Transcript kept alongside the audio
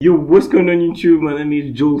Yo, what's going on YouTube? My name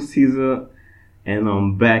is Joel Caesar and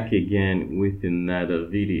I'm back again with another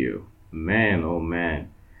video. Man, oh man,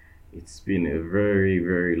 it's been a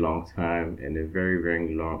very long time and a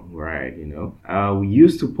very long ride, we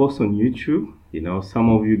used to post on YouTube, some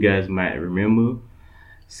of you guys might remember,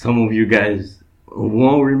 some of you guys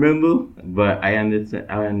won't remember, but I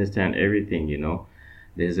understand everything,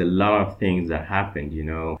 There's a lot of things that happened,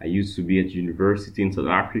 I used to be at university in South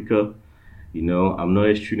Africa. I'm not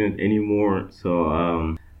a student anymore.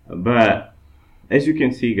 So, but as you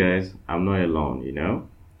can see, guys, I'm not alone,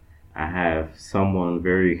 I have someone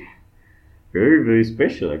very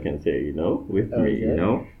special, I can say, with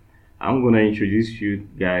me, I'm going to introduce you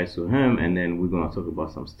guys to him and then we're going to talk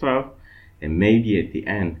about some stuff. And maybe at the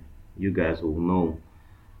end, you guys will know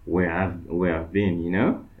where I've been,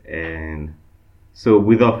 And so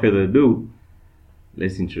without further ado,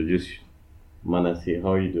 let's introduce you. Manasseh,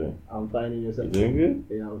 how are you doing? I'm fine, and yourself? You doing good?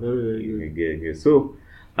 Yeah, I'm very good. Good. So,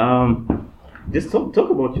 just talk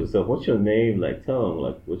about yourself. What's your name? Like, tell them,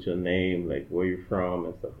 like, what's your name? Like, where you from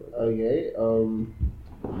and stuff like that. Okay.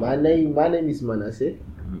 My name is Manasseh,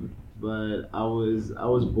 but I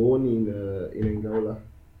was born in Angola.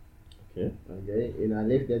 Okay. Okay, and I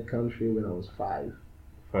left that country when I was 5.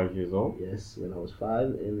 5 years old? Yes, when I was 5,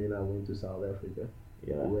 and then I went to South Africa.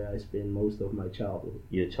 Yeah. Where I spent most of my childhood.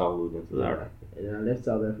 Your childhood in South Africa. And then I left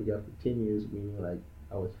South Africa after 10 years, meaning like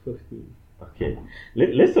I was 15. Okay.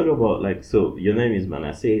 Let's talk about, like, so your name is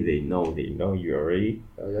Manasseh. They know you already.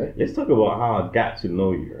 Okay. Let's talk about how I got to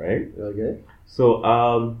know you, right? Okay.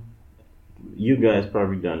 So, you guys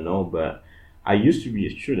probably don't know, but I used to be a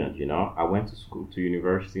student, I went to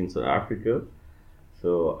university in South Africa.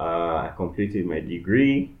 So, I completed my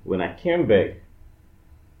degree. When I came back,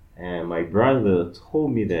 and my brother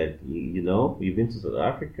told me that, we've been to South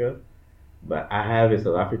Africa, but I have a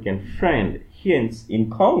South African friend here in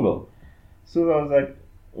Congo. So I was like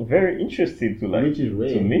very interested to meet you.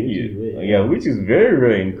 Yeah, which is very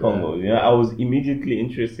rare in Congo. Yeah. I was immediately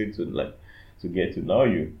interested to get to know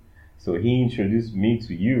you. So he introduced me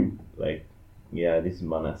to you. Like, yeah, this is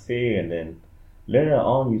Manasseh, and then later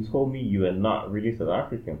on you told me you are not really South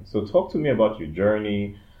African. So talk to me about your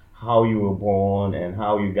journey. How you were born and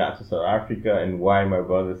how you got to South Africa and why my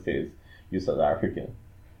brother says you're South African.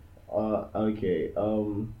 Okay.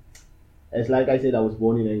 It's like I said, I was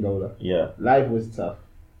born in Angola. Yeah. Life was tough.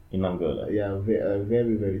 In Angola. Yeah,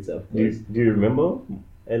 very tough. Do you remember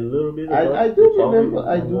a little bit? I do remember.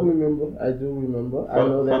 I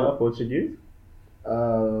know that. Fala Portuguese?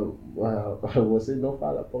 Well, was it no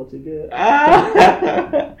fala Portuguese?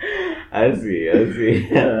 I see.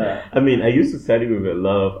 I mean, I used to study with a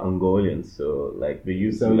lot of Angolians, so like they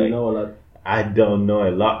used to like. You know a lot. I don't know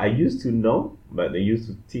a lot. I used to know, but they used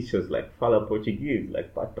to teach us like fala Portuguese,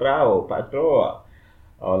 like patrao, patroa,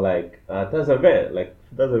 or like that's a bit like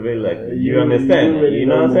you understand? You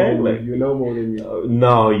know what I'm saying? Like you know more than me.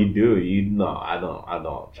 No, you do. I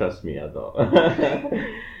don't. Trust me, I don't.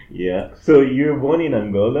 Yeah. So you were born in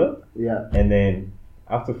Angola. Yeah. And then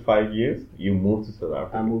after 5 years, you moved to South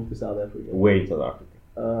Africa. I moved to South Africa. Where in South Africa?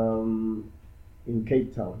 In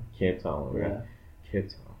Cape Town. Cape Town, right? Yeah. Cape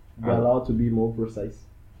Town. Balao, to be more precise.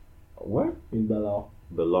 What? In Balao.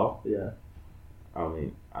 Balao? Yeah. I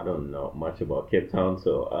mean, I don't know much about Cape Town,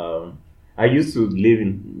 so I used to live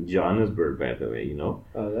in Johannesburg, by the way,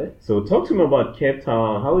 Okay. So talk to me about Cape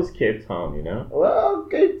Town. How is Cape Town, Well,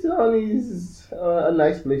 Cape Town is a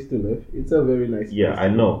nice place to live. It's a very nice place. Yeah, I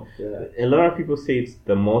know. Yeah. A lot of people say it's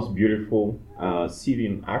the most beautiful city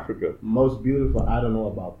in Africa. Most beautiful? I don't know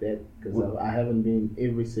about that because I haven't been in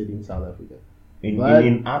every city in South Africa.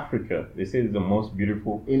 In Africa, they say it's the most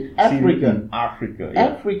beautiful in Africa. In Africa, yeah.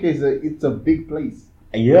 Africa it's a big place.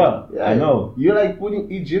 Yeah, I know. You're like putting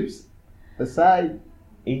Egypt aside,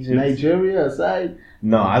 Nigeria aside.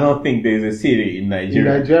 No, I don't think there's a city in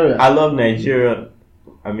Nigeria. I love Nigeria.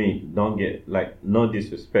 I mean, don't get no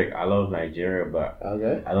disrespect. I love Nigeria, but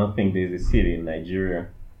okay. I don't think there's a city in Nigeria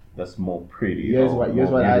that's more pretty. Here's what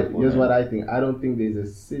I think. I don't think there's a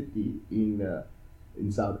city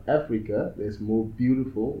in South Africa that's more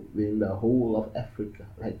beautiful than the whole of Africa.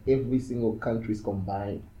 Like every single country's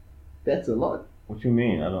combined. That's a lot. What you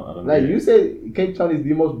mean? I don't. Like you said, Cape Town is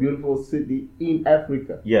the most beautiful city in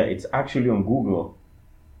Africa. Yeah, it's actually on Google.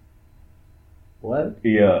 What?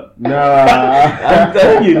 Yeah. Nah. I'm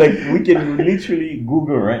telling you, like we can literally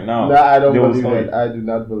Google right now. Nah, I don't believe that. I do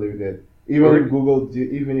not believe that. Even if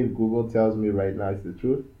Google tells me right now it's the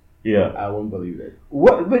truth. Yeah. I won't believe that.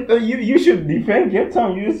 What? But you should defend Cape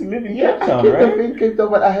Town. You used to live in Cape Town, right? I defend Cape Town,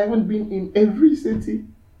 but I haven't been in every city.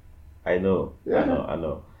 I know. Yeah. I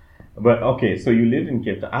know. But okay, so you lived in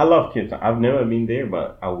Cape Town. I love Cape Town. I've never been there,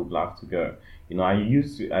 but I would love to go. I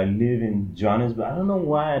live in Johannesburg. I don't know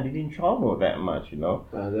why I didn't travel that much,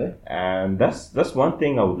 Okay. And that's one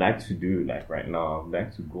thing I would like to do. Like right now, I would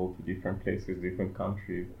like to go to different places, different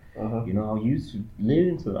countries. Uh-huh. I used to live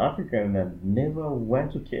in South Africa and I never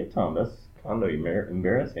went to Cape Town. That's kind of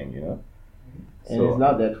embarrassing, And it's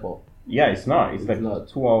not that far. Yeah, it's not. It's like not.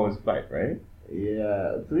 2 hours flight, right?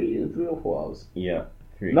 Yeah, three or 4 hours. Yeah,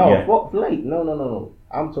 3. No, Yeah. flight. No.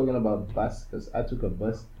 I'm talking about bus because I took a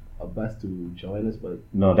bus to Johannesburg.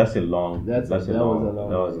 No, that's a long. That was a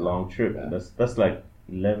long trip. Yeah. That's like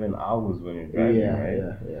 11 hours when you're driving,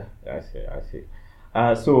 right? Yeah. I see.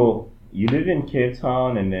 So you live in Cape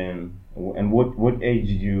Town, and what age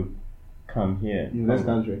did you come here? In this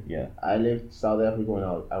country? Yeah. I left South Africa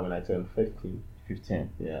when I turned 15. 15.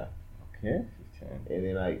 Yeah. Okay, 15. And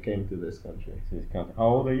then I came to this country. How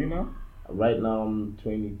old are you now? Right now I'm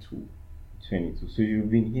 22. 22. So you've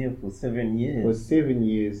been here for 7 years. For 7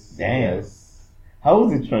 years. Damn. Yes. How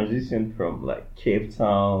was the transition from like Cape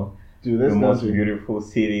Town to this the most country? Beautiful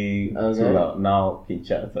city to now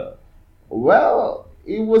Kinshasa? Well,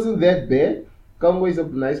 it wasn't that bad. Congo is a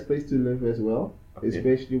nice place to live as well,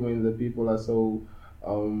 especially when the people are so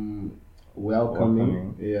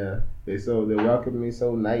welcoming. Yeah, they welcomed me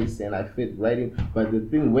so nice, and I fit right in. But the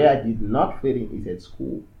thing where I did not fit in is at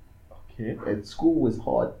school. Okay. At school was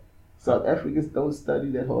hard. South Africans don't study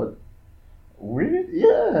that hard. Really?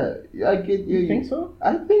 Yeah, I get you. You think so?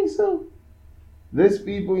 I think so. These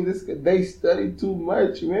people they study too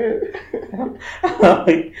much, man.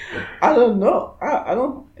 Like, I don't know. I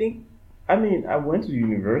don't think. I mean, I went to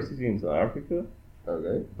university in South Africa.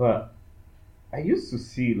 Okay. But I used to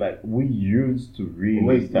see we used to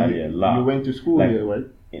really study a lot. You went to school here, right?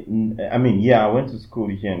 I went to school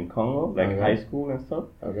here in Congo, high school and stuff.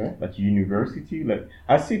 Okay. But university,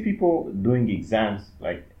 I see people doing exams,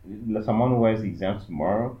 someone who has exams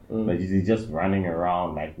tomorrow, they're just running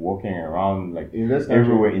around, walking around, in this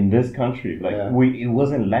everywhere in this country. It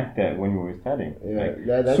wasn't like that when we were studying.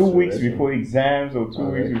 Yeah, that's 2 weeks before exams or 2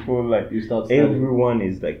 weeks before, you start studying. Everyone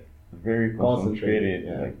is very concentrated,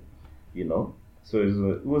 So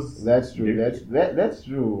it was. That's true. That's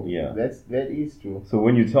true. Yeah. That is true. So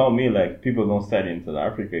when you tell me people don't study in South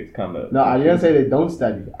Africa, it's kind of. No, I didn't say they don't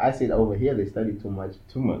study. I said over here they study too much.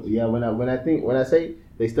 Too much. Yeah. When I say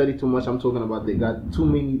they study too much, I'm talking about they got too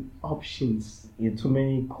many options. Yeah, too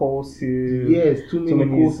many courses. Yes, too many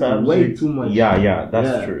courses. Subjects. Way too much. Yeah.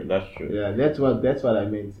 That's true. Yeah, that's what I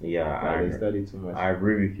meant. Yeah, they study too much. I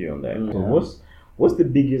agree with you on that. Mm, so what's the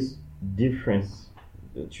biggest difference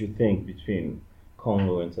that you think between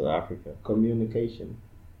Congo and South Africa? Communication.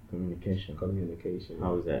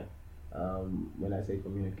 How is that? When I say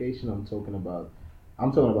communication, I'm talking about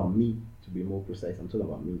me, to be more precise. I'm talking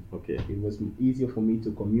about me. Okay. It was easier for me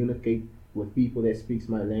to communicate with people that speaks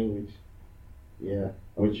my language. Yeah.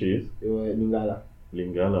 Which is? Lingala.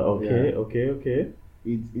 Okay. Yeah. Okay.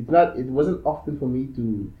 It wasn't often for me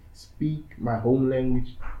to speak my home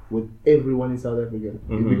language with everyone in South Africa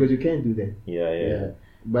because you can't do that. Yeah.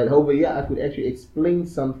 But over here, I could actually explain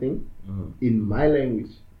something in my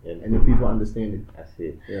language, and the people understand it. I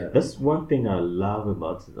see. Yeah. That's one thing I love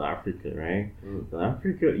about South Africa, right? South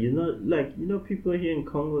Africa, people here in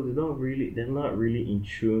Congo, they're not really in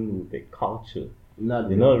tune with their culture.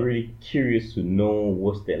 They're not really curious to know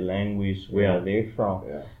what's their language, where are they from.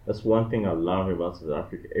 Yeah. That's one thing I love about South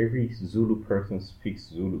Africa. Every Zulu person speaks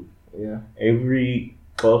Zulu. Yeah. Every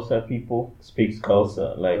Xhosa people speaks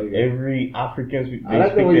Xhosa. Every African speak I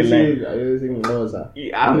like the way their language. you're saying Xhosa.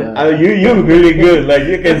 You're really good.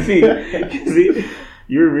 You can see,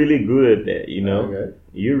 you're really good at that. Okay.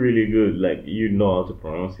 You're really good. You know how to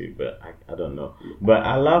pronounce it, but I don't know. But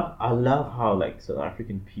I love how South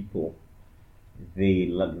African people,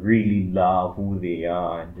 they really love who they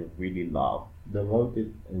are, and they really love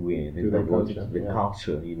devoted to the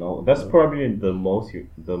culture. That's probably the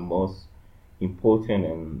most important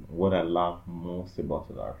and what I love most about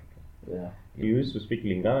South Africa. Yeah. You used to speak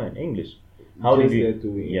Lingala and English. How did you?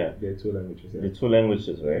 There are two languages. Yeah. The two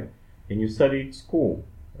languages, right? And you studied school,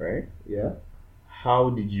 right? Yeah.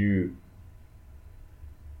 How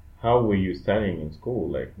were you studying in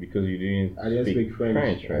school? Because you didn't. I didn't speak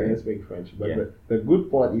French, right? I didn't speak French. But the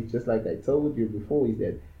good part is, just like I told you before, is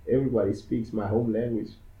that everybody speaks my home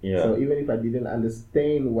language. Yeah. So even if I didn't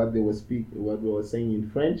understand what they were saying in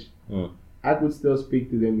French, I could still speak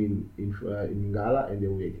to them in Lingala, and they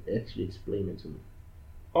would actually explain it to me.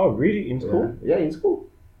 Oh, really? In school? Yeah, in school.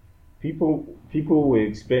 People were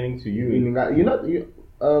explaining to you in Lingala.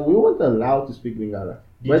 We weren't allowed to speak Lingala.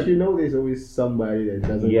 But there's always somebody that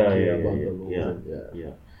doesn't care about the laws.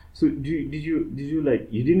 Yeah. So did you like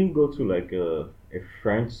you didn't go to like a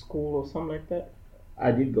French school or something like that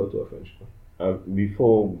I did go to a French school.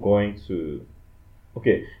 before going to?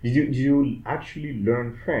 Okay, did you actually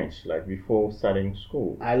learn French like before starting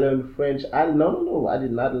school? I learned French. No. I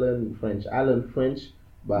did not learn French. I learned French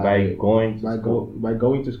By going to school? By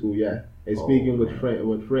going to school, yeah, and Oh, speaking with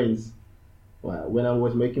man. friends. Well, when I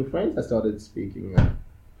was making friends, I started speaking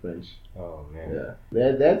French. Oh man.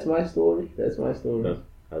 Yeah, that's my story. That's my story.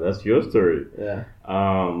 That's your story. Yeah.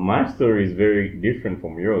 My story is very different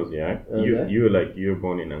from yours. Yeah, Okay. you're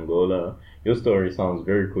born in Angola. Your story sounds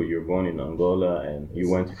very cool. You're born in Angola and you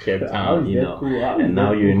went to Cape How Town, is that cool? How is and now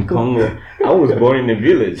that you're in cool? Congo. I was born in a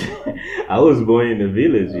village. I was born in a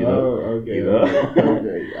village, you know. Oh, okay. You know?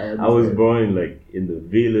 Okay. I was born like in the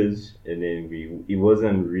village, and then it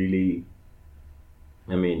wasn't really.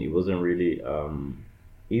 I mean, it wasn't really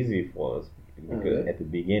easy for us because Okay. at the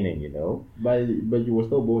beginning, you know. But you were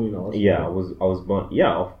still born in a hospital. Yeah, I was born.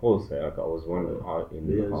 Yeah, of course. Like I was born in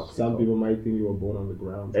the Because hospital. some people might think you were born on the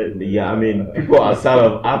ground. Yeah, I mean, people outside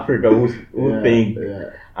of Africa who think yeah.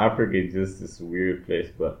 Africa is just this weird place.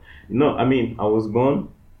 But no, I mean, I was born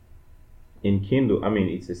in Kindu. I mean,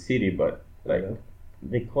 it's a city, but like Yeah.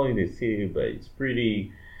 they call it a city, but it's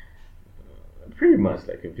pretty much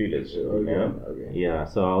like a village. You Okay, know? okay. Yeah.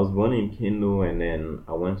 So I was born in Kindu, and then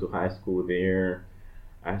I went to high school there.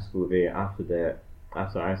 After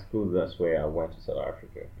high school, that's where I went to South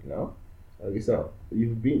Africa. You know, Okay, so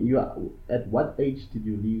at what age did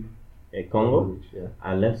you leave Congo. Yeah.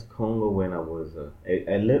 I left Congo when I was.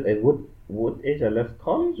 I left at what age I left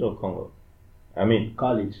college or Congo? I mean,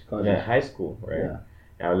 College. yeah, high school, right? Yeah.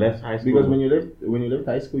 I left high school Because when you left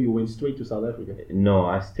high school, you went straight to South Africa. No,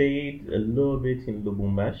 I stayed a little bit in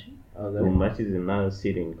Lubumbashi. Okay. Lubumbashi is another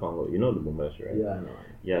city in Congo. You know Lubumbashi, right? Yeah, I know.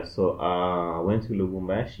 Yeah. So I went to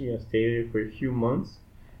Lubumbashi. I stayed there for a few months,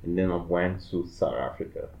 and then I went to South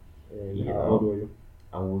Africa. And You how know. old were you?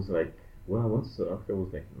 I was like, when I went to South Africa, I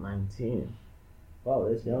was like 19. Wow,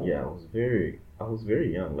 that's young. Yeah, I was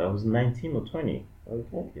very young. I was 19 or 20.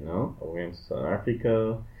 Okay. You know, I went to South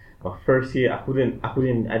Africa. My first year, I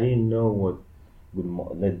didn't know what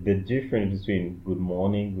the difference between good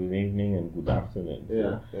morning, good evening, and good afternoon.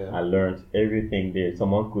 Yeah, So yeah. I learned everything there.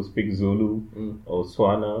 Someone could speak Zulu or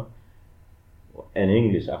Swana and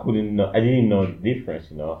English. I didn't know the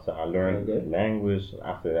difference, you know. So I learned Okay. the language.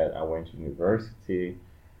 After that, I went to university,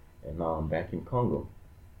 and now I'm back in Congo.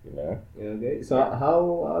 You know. Okay. So how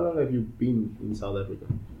long have you been in South Africa?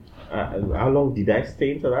 How long did I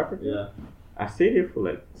stay in South Africa? Yeah. I stayed there for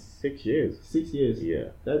like 6 years. 6 years. Yeah.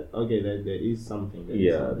 That is something.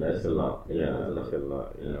 That's a lot. Yeah, that's a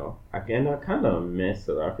lot. You know, I kind of miss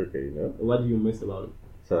South Africa. You know, What do you miss about it?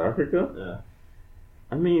 South Africa. Yeah.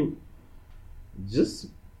 I mean, just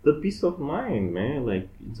the peace of mind, man. Like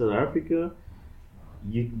in South Africa,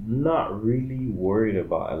 you're not really worried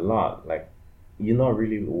about a lot. Like you're not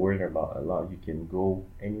really worried about a lot. You can go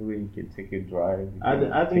anywhere. You can take a drive.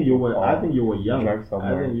 I think you were young. Drive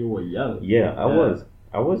somewhere. I think you were young. Yeah, I was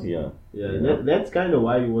young. Yeah, You know? that's kind of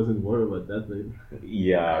why you wasn't worried about that thing.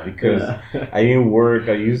 Yeah, because Yeah. I didn't work.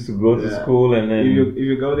 I used to go to Yeah. school, and then If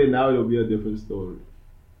you go there now, it'll be a different story.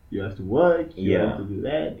 You have to work. You Yeah. have to do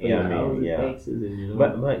that. pay Yeah, I mean, houses, yeah. taxes, and you know.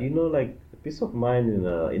 But you know, like peace of mind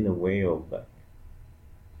in a way of like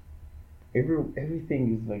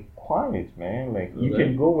everything is like quiet, man. Like you Okay.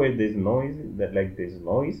 can go where there's noise,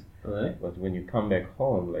 Alright. but when you come back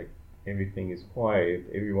home, like everything is quiet.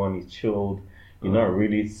 Everyone is chilled. You're not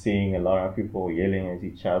really seeing a lot of people yelling at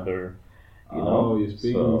each other. You know, you're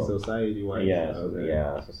speaking society wise.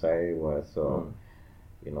 yeah, society wise. So.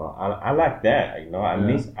 You know, I like that. You know, I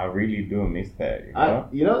really do miss that.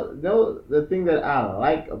 You know, The thing that I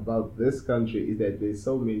like about this country is that there's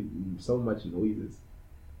so much noises.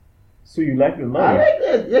 So you like the noise? I like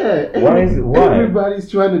that. Yeah. Why? Everybody's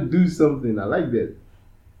trying to do something. I like that.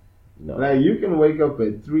 No. Like you can wake up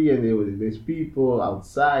at 3 and there's people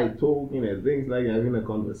outside talking and things like that, having a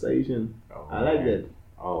conversation. Oh, I like man. that.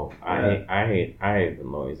 Oh, Yeah. I hate the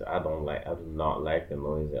noise. I do not like the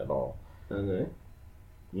noise at all. Okay.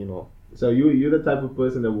 You know. So you're the type of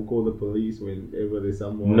person that will call the police whenever there's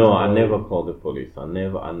someone. No, I never call the police. I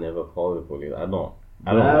never call the police. I don't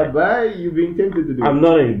like. But you being tempted to do. I'm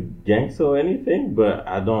not a gangster or anything, but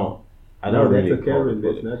I don't really That's a call the Karen.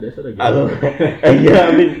 police. That's not a Karen. I don't. Yeah,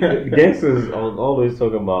 I mean, gangsters always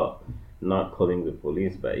talk about not calling the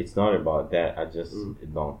police, but it's not about that. I just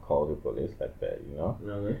don't call the police like that, you know.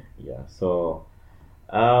 Okay. Yeah. So,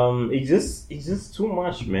 it's just too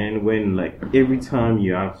much, man. When like every time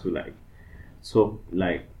you have to like talk,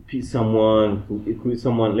 like someone.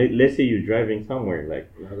 Let's say you're driving somewhere. Like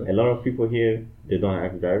Okay. a lot of people here, they don't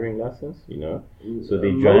have driving license. So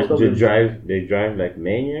they Most of them drive like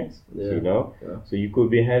maniacs. Yeah. Yeah. So you could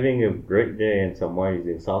be having a great day and someone is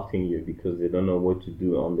insulting you because they don't know what to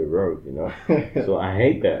do on the road. So I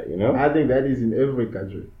hate that. I think that is in every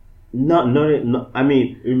country. Not. I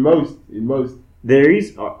mean, in most. there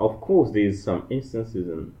is, of course, there's some instances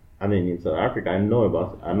in South Africa. I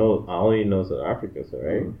only know South Africa, so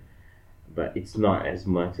right. Mhm. But it's not as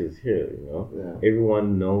much as here. Yeah.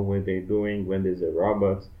 Everyone know what they're doing. When there's a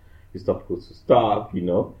robot, you're supposed to stop.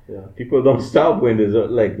 Yeah. People don't stop when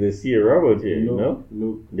they see a robot here. No.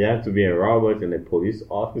 There has to be a robot and a police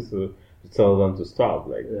officer to tell them to stop.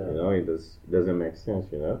 Yeah. It doesn't make sense.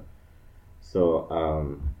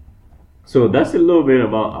 So that's a little bit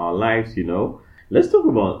about our lives. Let's talk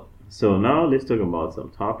about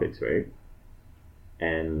some topics, right?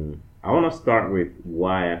 And I want to start with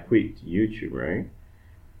why I quit YouTube, right?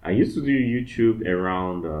 I used to do YouTube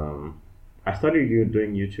around, I started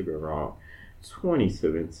doing YouTube around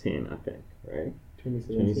 2017, I think, right?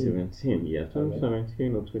 2017, yeah,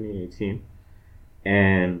 2017 or 2018.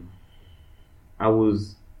 And I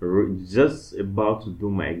was just about to do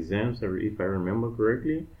my exams, if I remember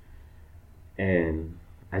correctly. And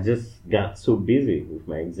I just got so busy with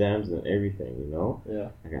my exams and everything, Yeah.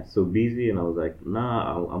 I got so busy and I was like,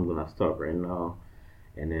 nah, I'm gonna stop right now.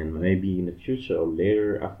 And then maybe in the future or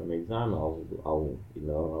later after my exam, I'll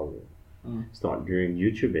start doing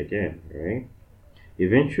YouTube again, right?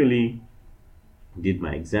 Eventually, did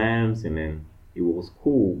my exams and then it was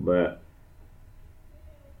cool, but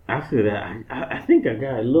after that, I think I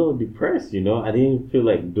got a little depressed, I didn't feel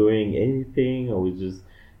like doing anything. I was just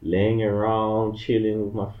laying around, chilling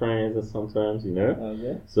with my friends, and sometimes,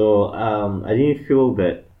 Okay. So I didn't feel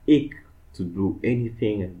that ick to do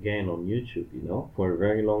anything again on YouTube, for a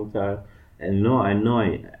very long time. And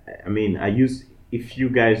if you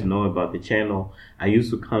guys know about the channel, I used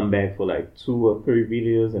to come back for like 2 or 3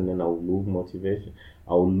 videos, and then I would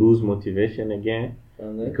lose motivation. Again.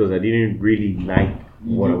 Okay. Because I didn't really like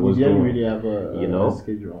what I was doing. You didn't really have a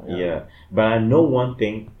schedule. Yeah. But I know one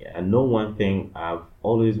thing. I've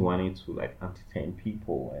always wanted to like entertain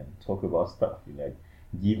people and talk about stuff.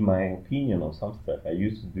 Give my opinion on some stuff. I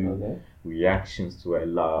used to do reactions to a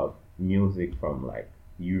lot of music from like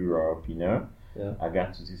Europe. Yeah. I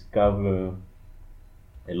got to discover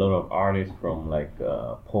a lot of artists from like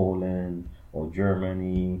Poland or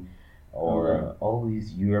Germany. Or all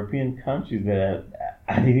these European countries that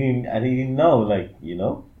I didn't know,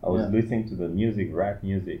 I was listening to the music, rap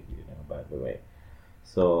music, by the way.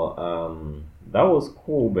 So that was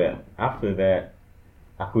cool, but after that,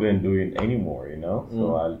 I couldn't do it anymore,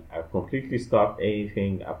 So I completely stopped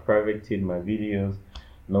editing. I privated my videos.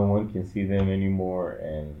 No one can see them anymore,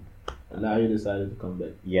 and now you decided to come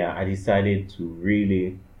back. Yeah, I decided to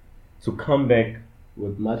come back.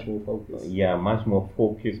 With much more focus. Yeah, much more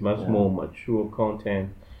focus, much more mature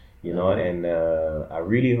content, and I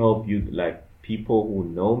really hope people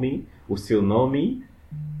who still know me,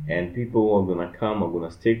 and people who are gonna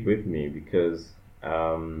stick with me, because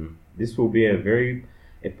this will be a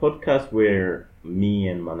podcast where me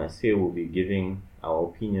and Manasseh will be giving our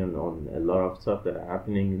opinion on a lot of stuff that are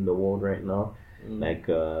happening in the world right now, like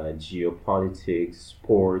geopolitics,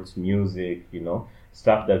 sports, music,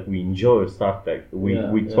 stuff that we enjoy, stuff that we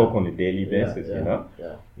talk on a daily basis,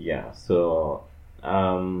 Yeah. So,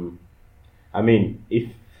 if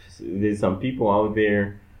there's some people out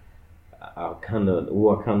there who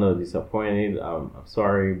are kind of disappointed, I'm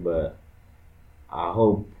sorry, but I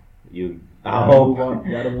hope you stay, I hope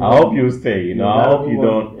you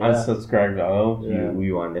don't unsubscribe. I hope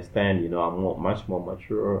you understand, I'm much more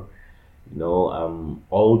mature. I'm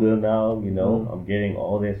older now, I'm getting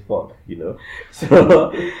old as fuck,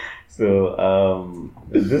 So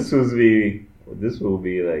this will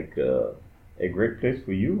be like a great place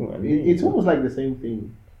for you. It's almost like the same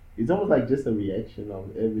thing. It's almost like just a reaction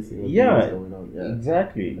of every single thing that's going on. Yeah.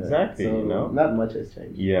 Exactly. So not much has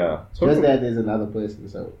changed. Yeah. Just that there's another person,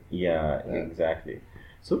 so. Yeah, exactly.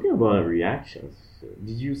 Talking about reactions,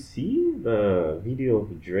 did you see the video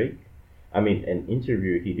of Drake? An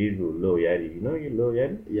interview he did with Lil Yachty. You know Lil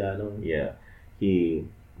Yachty? Yeah, I know. Yeah, he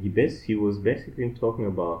was basically talking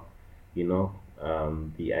about,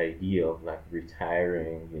 the idea of like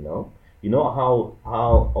retiring. How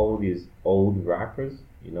all these old rappers,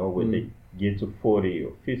 when they get to 40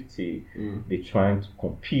 or 50, they're trying to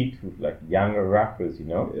compete with like younger rappers.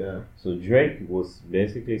 Yeah. So Drake was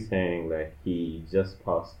basically saying like he just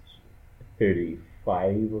passed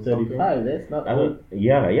or something. 35. That's not. I don't.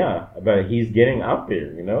 Yeah, but he's getting up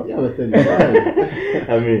there, you know. Yeah, but 35.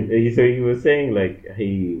 I mean, he was saying like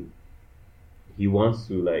he wants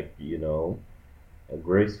to like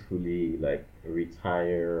gracefully like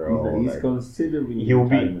retire or He's like considering he'll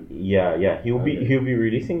retirement. he'll be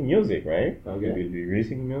releasing music, right? Okay. He will be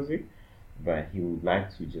releasing music, but he would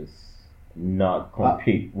like to just not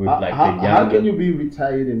compete with like the younger. How can you be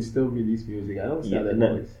retired and still release music? I don't see that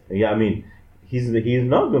voice. Yeah, I mean, he's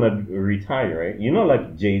not gonna retire, right? You know,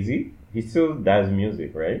 like Jay-Z, he still does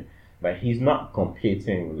music, right? But he's not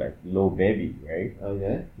competing with like Lil Baby, right?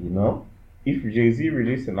 Okay. You know, if Jay-Z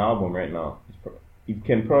released an album right now, it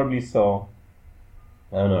can probably sell,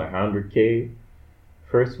 I don't know, 100K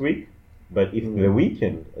first week. But if the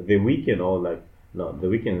Weeknd or like, no, the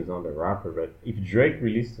Weeknd is not the rapper, but if Drake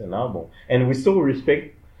released an album, and we still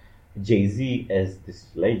respect Jay-Z as this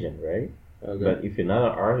legend, right? Okay. But if another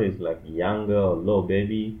artist like Younger or Lil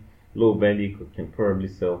Baby can probably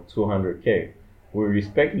sell 200K. We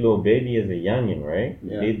respect Lil Baby as a youngin, right? He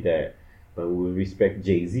did that, but we respect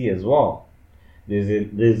Jay-Z as well.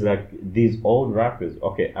 There's like these old rappers.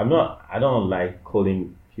 Okay, I don't like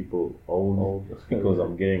calling people old because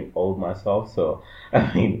I'm getting old myself. So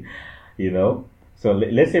I mean, So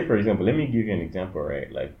let's say, for example, let me give you an example,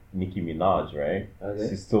 right? Like Nicki Minaj, right? Okay.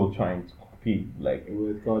 She's still trying to compete, like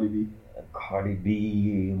with Cardi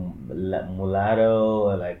B,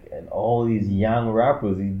 Mulatto, like, and all these young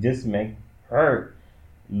rappers. It just make her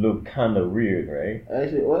look kind of weird, right?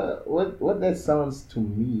 Actually, what that sounds to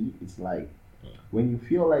me, it's like when you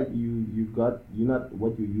feel like you're not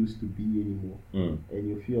what you used to be anymore, and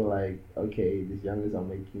you feel like, okay, these youngers are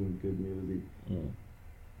making good music.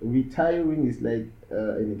 Retiring is like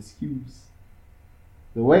an excuse.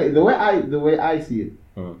 The way I see it,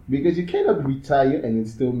 because you cannot retire and then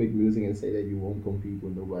still make music and say that you won't compete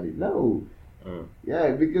with nobody. No,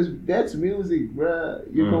 yeah, because that's music, bruh.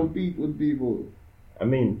 You compete with people. I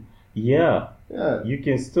mean, yeah, you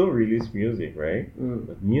can still release music, right?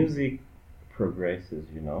 But music progresses,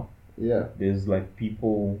 Yeah, there's like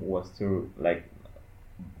people who are still like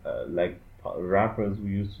rappers who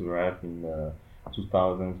used to rap in the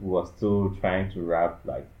 2000s who are still trying to rap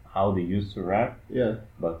like how they used to rap. Yeah.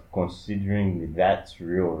 But considering that's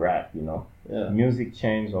real rap, Yeah. Music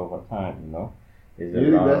changed over time,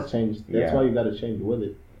 Music does change. That's why you gotta change with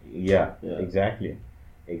it. Yeah. Exactly.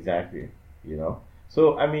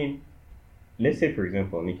 So I mean, let's say for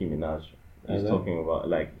example Nicki Minaj is talking about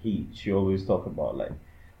like she always talk about like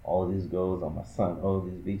all these girls are my son, all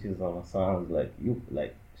these bitches are my sons. Like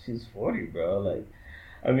she's 40, bro. Like,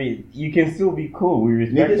 I mean, you can still be cool. We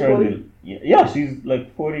respect her. 40? Yeah, she's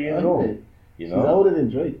like 40 years old. She's older than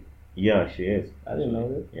Drake. Yeah, she is. I didn't know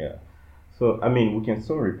that. Yeah. So I mean, we can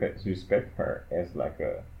still respect her as like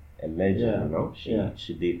a legend.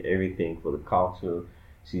 She did everything for the culture.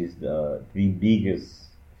 She's the biggest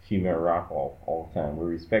female rapper of all time. We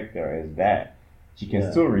respect her as that. She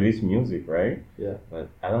can still release music, right? Yeah. But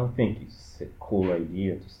I don't think it's a cool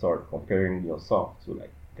idea to start comparing yourself to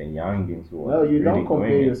like the youngins who are. No, you really don't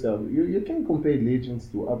compare yourself. You can compare legends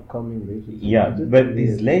to upcoming legends. Yeah, but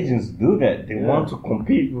these legends do that. They want to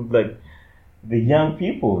compete with like the young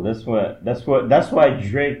people. That's why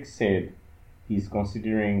Drake said he's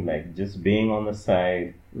considering like just being on the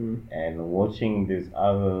side and watching this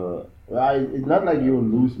other. Well, it's not like you'll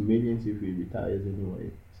lose millions if he retires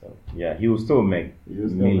anyway. So yeah, he will still make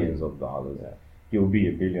millions of dollars. Yeah. He'll be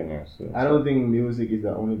a billionaire soon. I don't think music is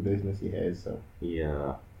the only business he has. So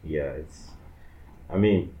yeah, it's. I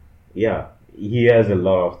mean, yeah, he has a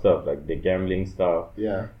lot of stuff like the gambling stuff.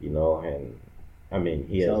 Yeah, and I mean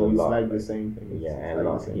he has a lot. So it's like the same thing. Yeah,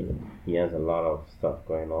 and he has a lot of stuff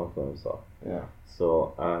going on for himself. Yeah.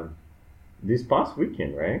 So this past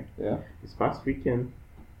weekend, right? Yeah. This past weekend,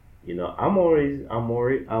 I'm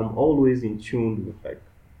always in tune with like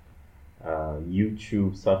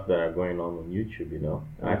YouTube stuff that are going on YouTube.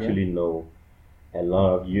 I actually know a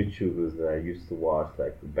lot of YouTubers that I used to watch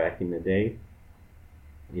like back in the day.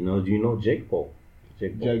 Do you know Jake Paul?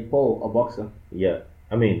 Jake Paul, a boxer. Yeah,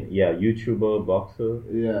 I mean, YouTuber, boxer.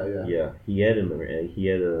 Yeah.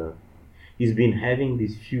 He's been having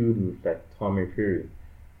this feud with like Tommy Fury.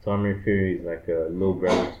 Tommy Fury is like a little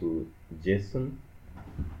brother to Jason.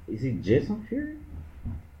 Is it Jason Fury?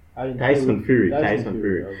 Tyson Fury.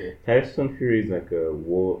 Okay. Tyson Fury is like a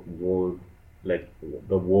world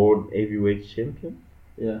the world heavyweight champion.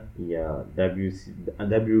 Yeah. Yeah.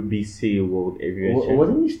 WBC world heavyweight champion.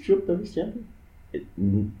 Wasn't he stripped of his champion?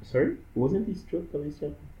 Sorry? Wasn't he stripped of his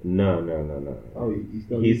champion? No. Oh,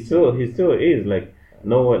 he still is like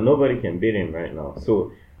nobody can beat him right now.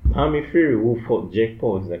 So Tommy Fury, who fought Jake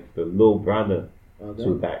Paul, is like the little brother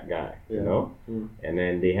to that guy, you know? Mm. And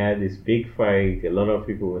then they had this big fight. A lot of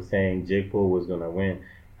people were saying Jake Paul was going to win.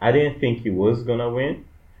 I didn't think he was going to win,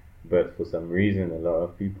 but for some reason, a lot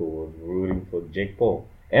of people were rooting for Jake Paul.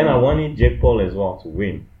 And I wanted Jake Paul as well to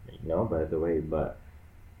win, you know, by the way. But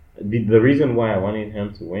the reason why I wanted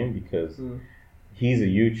him to win, because he's a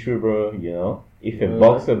YouTuber, you know. If a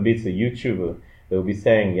boxer beats a YouTuber, they'll be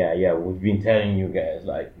saying, yeah, we've been telling you guys,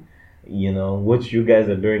 like, you know, what you guys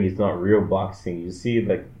are doing is not real boxing. You see,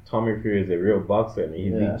 like, Tommy Fury is a real boxer, and he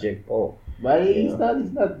beat Jake Paul. But he's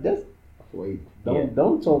not, that's, wait,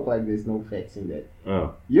 don't talk like there's no facts in that.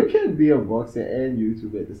 Oh. You can be a boxer and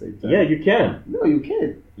YouTuber at the same time. Yeah, you can. No, you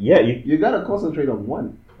can't. Yeah, you gotta concentrate on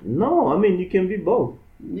one. No, I mean, you can be both.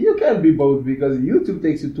 You can't be both because YouTube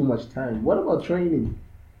takes you too much time. What about training?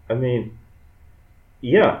 I mean,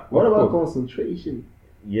 yeah. What about concentration?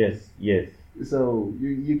 Yes. So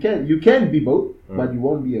you can be both, but you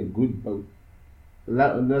won't be a good both.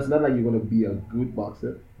 It's not like you're gonna be a good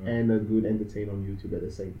boxer and a good entertainer on YouTube at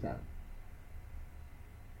the same time.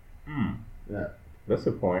 Yeah, that's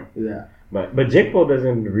the point. Yeah, but Jake Paul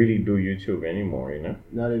doesn't really do YouTube anymore, you know.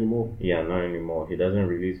 Not anymore. Yeah, not anymore. He doesn't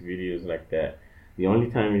release videos like that. The only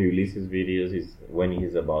time he releases videos is when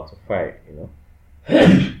he's about to fight, you know.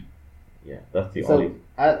 Yeah, that's the only.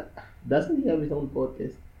 Doesn't he have his own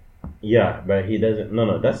podcast? Yeah, but he doesn't.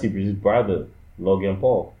 No, that's his brother, Logan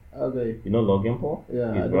Paul. Okay. You know Logan Paul?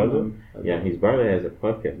 Yeah, his brother. Yeah, his brother has a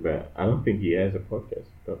podcast, but I don't think he has a podcast.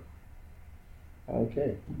 So.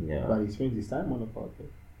 Okay. Yeah. But he spends his time on a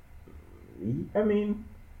podcast. I mean,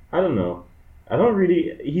 I don't know. I don't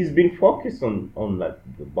really. He's been focused on like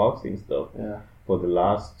the boxing stuff. Yeah. For the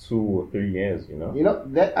last 2 or 3 years, you know. You know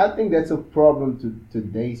that I think that's a problem to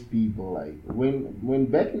today's people. Like when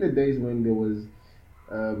back in the days when there was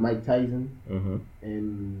Mike Tyson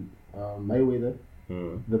and Mayweather,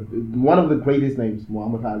 one of the greatest names,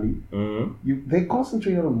 Muhammad Ali. They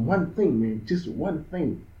concentrated on one thing, man. Just one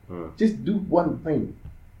thing. Just do one thing.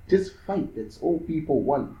 Just fight. That's all people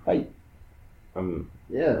want. Fight.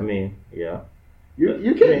 Yeah. I mean, yeah.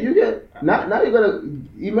 You can now you gotta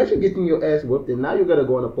imagine getting your ass whooped and now you gotta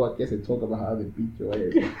go on a podcast and talk about how they beat your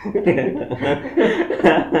ass.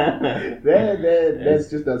 That's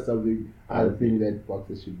just not something I think that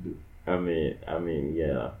boxers should do. I mean,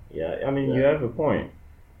 yeah. I mean, you have a point.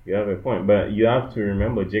 But you have to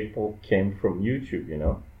remember, Jake Paul came from YouTube, you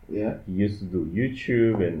know. Yeah. He used to do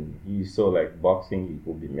YouTube, and he saw like boxing. He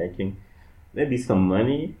could be making maybe some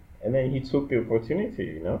money, and then he took the opportunity,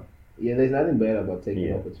 you know. Yeah, there's nothing bad about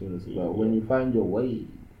taking opportunities, but when you find your way,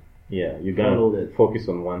 you gotta focus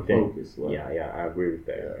on one thing. Yeah, I agree with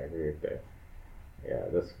that. Yeah,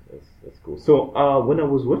 that's cool. So when I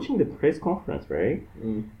was watching the press conference, right,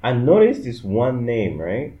 I noticed this one name,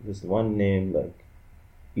 right? This one name like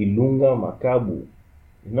Ilunga Makabu,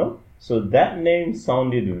 you know. So that name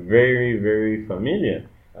sounded very, very familiar.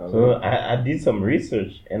 So I did some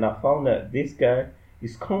research and I found that this guy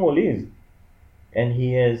is Congolese. And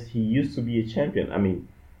he used to be a champion. I mean,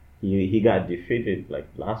 he got defeated like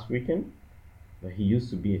last weekend, but he used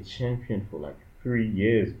to be a champion for like 3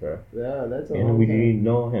 years, bro. Yeah, that's a and we didn't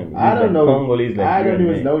know him. I don't know. Congolese, like I don't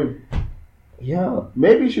even know him. Yeah.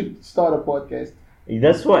 Maybe you should start a podcast.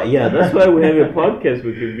 That's why. Yeah, that's why we have a podcast.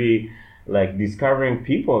 We could be like discovering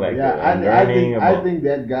people like that. I think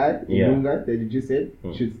that guy, Ilunga, that you just said,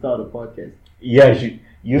 should start a podcast. Yeah,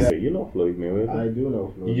 you know Floyd Mayweather? I do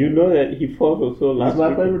know Floyd. Did you know that he fought also last week?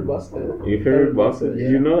 He's my favorite boxer. Your favorite boxer?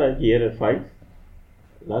 Did you know that he had a fight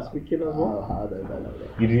last weekend as well? How did I know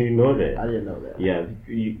that? You didn't know that? I didn't know that. Yeah,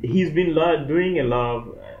 he's been doing a lot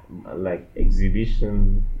of like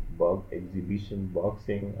exhibition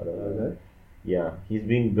boxing. I don't know. Okay. Yeah, he's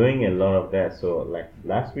been doing a lot of that. So like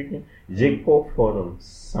last weekend, Jake Paul fought on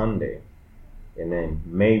Sunday, and then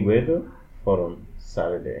Mayweather fought on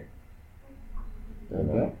Saturday.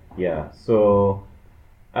 Okay. Yeah. So,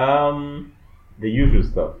 the usual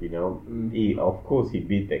stuff, you know. Of course, he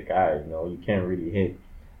beat the guy. You know, you can't really hit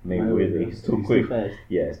Mayweather. He's too quick. Too fast.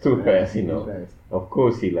 Yeah, it's too fast. You know. Fast. Of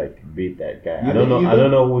course, he like beat that guy. I don't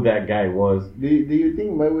know who that guy was. Do you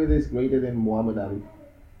think Mayweather is greater than Muhammad Ali?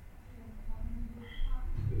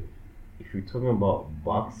 If you're talking about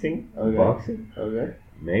boxing, okay,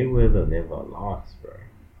 Mayweather never lost, bro.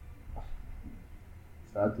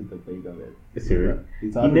 It's hard to debate on that. Serious?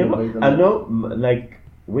 It's hard to debate on that. I know, like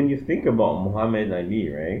when you think about Muhammad Ali,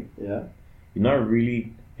 right? Yeah. You're not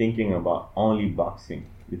really thinking about only boxing.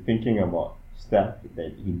 You're thinking about stuff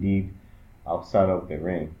that he did outside of the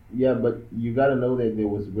ring. Yeah, but you gotta know that there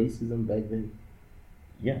was racism back then.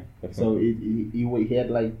 Yeah. Definitely. So he had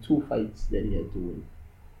like 2 fights that he had to win.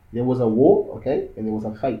 There was a war, okay, and there was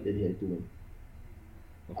a fight that he had to win.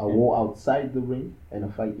 a war outside the ring and a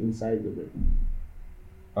fight inside the ring.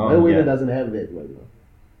 Oh, Mayweather doesn't have that right now.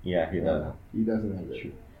 Yeah, he doesn't. He doesn't have that.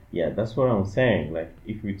 True. Yeah, that's what I'm saying. Like,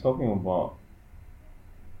 if we're talking about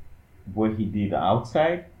what he did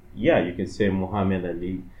outside, yeah, you can say Muhammad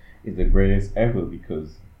Ali is the greatest ever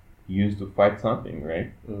because he used to fight something,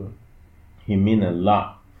 right? He mean a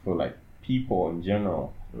lot for like people in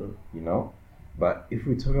general, you know. But if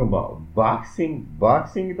we're talking about boxing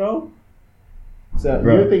though. So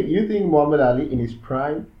bro, you think Muhammad Ali in his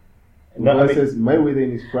prime versus Mayweather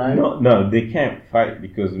in his prime? No, they can't fight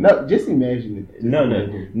because just imagine it.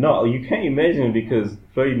 No, you can't imagine it because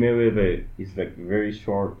Floyd Mayweather is like very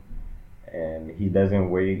short and he doesn't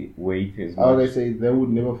weigh as much. Oh, they say they would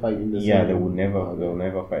never fight in the same. Yeah, they'll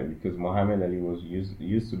never fight because Muhammad Ali was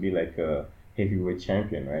used to be like a heavyweight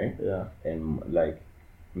champion, right? Yeah. And like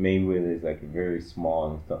Mayweather is like very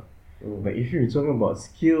small and stuff. But if you're talking about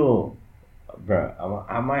skill, bro,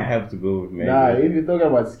 I might have to go with Mayweather. Nah, if you're talking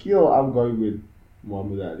about skill, I'm going with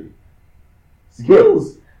Muhammad Ali.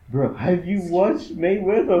 Skills, bro. Have you watched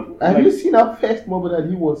Mayweather? Have you seen how fast Muhammad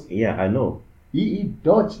Ali was? Yeah, I know. He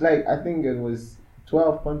dodged like I think it was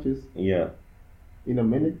 12 punches. Yeah. In a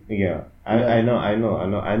minute. Yeah, I know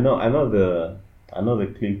the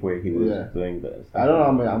clip where he was doing this. I don't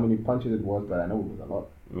know how many punches it was, but I know it was a lot.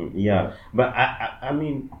 Yeah, but I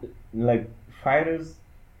mean, like fighters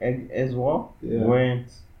as well weren't.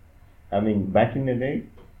 I mean, back in the day,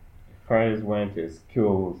 fighters weren't as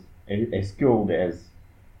skilled as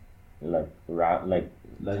like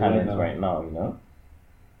talents right now. You know,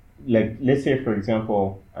 like let's say for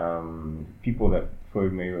example, people that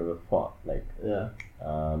Floyd Mayweather fought, like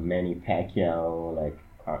Manny Pacquiao, like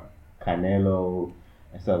Canelo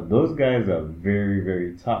and stuff. Those guys are very,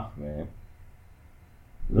 very tough, man.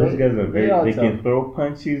 Those guys are they can throw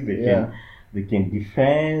punches, they can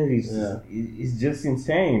defend. It's just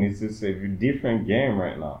insane. It's just a different game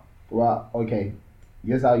right now. Well, okay.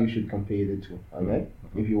 Here's how you should compare the two, okay?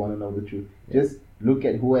 If you want to know the truth. Just look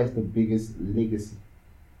at who has the biggest legacy.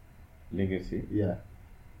 Legacy? Yeah.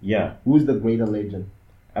 Yeah. Who's the greater legend?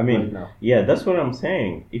 I mean, right now? Yeah, that's what I'm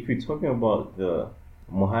saying. If you're talking about the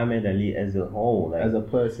Muhammad Ali as a whole, like as a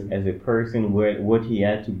person, what he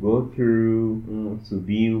had to go through to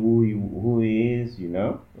be who he is, you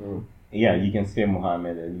know. Yeah, you can say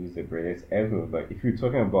Muhammad Ali is the greatest ever. But if you're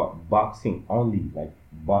talking about boxing only, like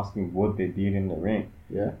boxing, what they did in the ring,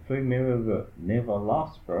 Floyd Mayweather never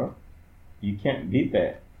lost, bro. You can't beat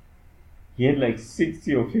that. He had like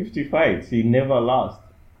 60 or 50 fights. He never lost.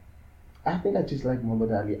 I think I just like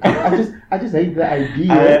Muhammad Ali. I just hate the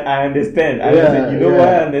idea. I understand. You know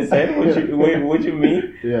why I understand what you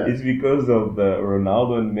mean? It's because of the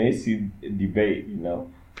Ronaldo and Messi debate. You know,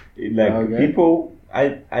 like people.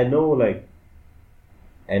 I know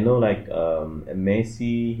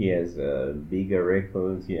Messi. He has bigger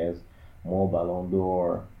records. He has more Ballon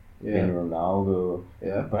d'Or than Ronaldo.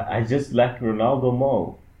 Yeah. But I just like Ronaldo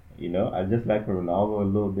more. You know, I just like Ronaldo a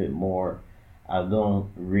little bit more. I don't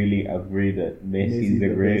really agree that Messi is the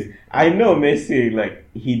greatest. I know Messi, like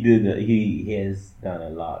he has done a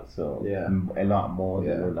lot, so a lot more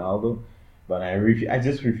than Ronaldo. But I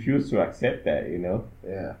just refuse to accept that, you know.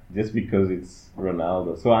 Yeah. Just because it's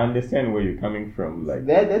Ronaldo. So I understand where you're coming from, like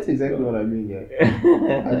that's exactly what I mean.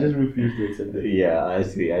 Yeah. I just refuse to accept it. Yeah, I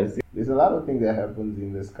see. There's a lot of things that happens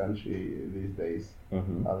in this country these days.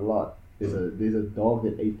 A lot. There's a dog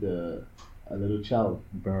that ate a little child.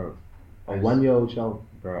 Bro. A 1-year-old child.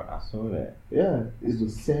 Bro, I saw that. Yeah, it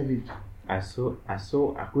was savage. I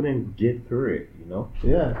I couldn't get through it, you know?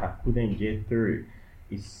 Yeah. I couldn't get through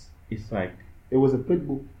it. It's like it was a pit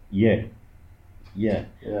bull. Yeah.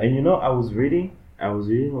 And you know, I was reading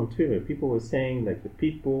on Twitter, people were saying like the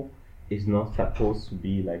pit bull is not supposed to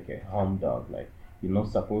be like a home dog. Like you're not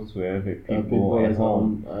supposed to have a pit bull at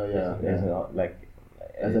home. As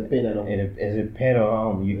a pet at home. As a pet at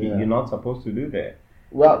home. You're not supposed to do that.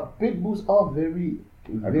 Well, pit bulls are very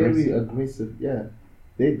aggressive. Yeah,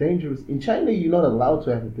 they're dangerous. In China, you're not allowed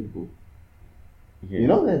to have a pit bull. Yes. You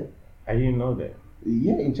know that? I didn't know that.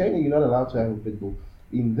 Yeah, in China, you're not allowed to have a pit bull.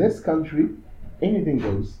 In this country, anything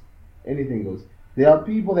goes. Anything goes. There are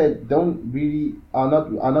people that are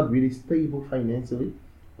not really stable financially,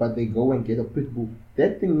 but they go and get a pit bull.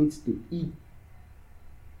 That thing needs to eat.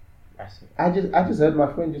 I just heard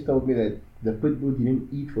my friend just told me that the pit bull didn't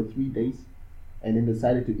eat for 3 days. And then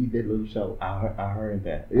decided to eat that little child. I heard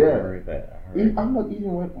that. Yeah. I heard that. If I'm not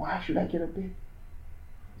eating one, why should I get a pet?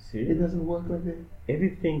 See, it doesn't work like that.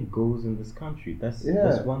 Everything goes in this country. That's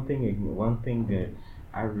one thing that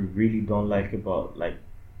I really don't like about like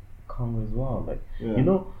Congo as well. Like you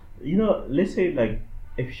know, let's say like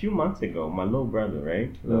a few months ago, my little brother,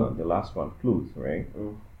 right, the last one, Floyd, right,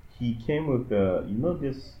 he came with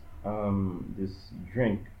this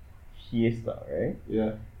drink, Fiesta, right?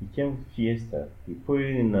 Yeah. He came with Fiesta. He put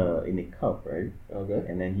it in a cup, right? Okay.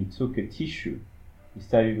 And then he took a tissue. He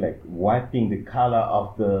started like wiping the color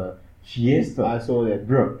of the Fiesta. I saw that,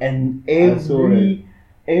 bro. And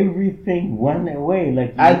everything went away.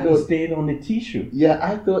 Like it stayed on the tissue. Yeah,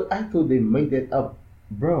 I thought they made that up,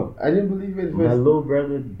 bro. I didn't believe it. My little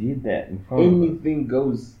brother did that in front of us. Anything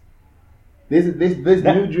goes. There's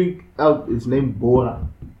new drink out. It's named Bora.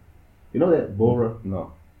 You know that Bora?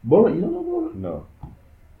 No. Bora? You don't know Bora? No.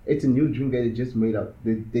 It's a new drink that they just made up.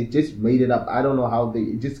 They just made it up. I don't know how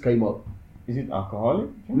it just came up. Is it alcoholic?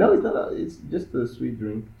 No, it's not. It's just a sweet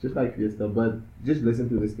drink, just like Fiesta. But just listen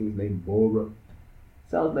to this thing's name, Bora.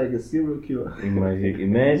 Sounds like a serial killer.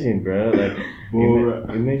 Imagine, bro. Like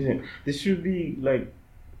Bora. Imagine. This should be like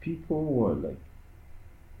people who are like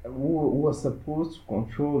who are supposed to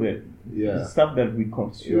control that the stuff that we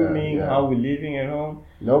consuming, how we living at home.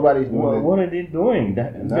 Nobody's doing it. What are they doing?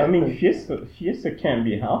 I mean, Fiesta can't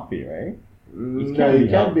be healthy, right? It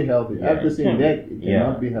can't be healthy. Yeah, After seeing that, it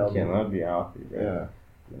cannot be healthy. It cannot be healthy, right? Yeah.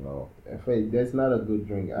 You know. In fact, that's not a good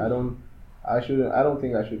drink. I don't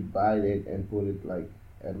think I should buy it and put it like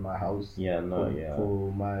at my house.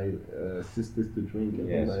 For my sisters to drink.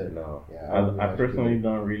 Yes, no. Yeah, I personally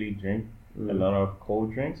don't really drink a lot of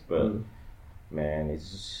cold drinks, but man,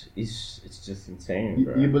 it's just insane.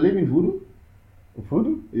 Bro. You believe in voodoo?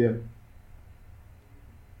 Voodoo? Yeah.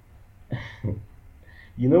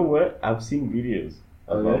 You know what? I've seen videos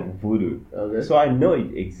about voodoo. Okay. So I know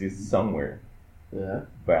it exists somewhere. Yeah.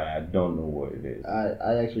 But I don't know what it is.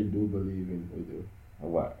 I actually do believe in voodoo.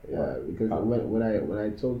 What? Yeah, because when I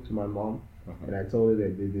talked to my mom and I told her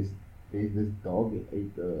that this dog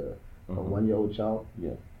ate a 1-year-old child.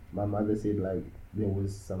 Yeah. My mother said like there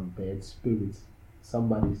was some bad spirits.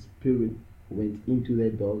 Somebody's spirit went into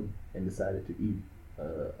that dog and decided to eat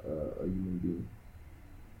a human being.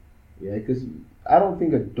 Yeah, because I don't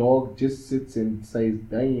think a dog just sits and says,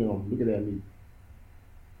 "Damn, look at that meat."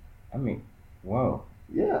 I mean, wow.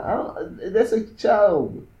 Yeah, that's a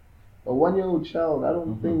child, a 1-year-old child. I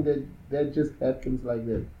don't think that just happens like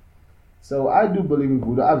that. So I do believe in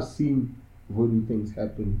voodoo. I've seen voodoo things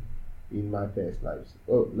happen in my past lives.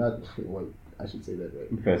 Oh, not wait. I should say that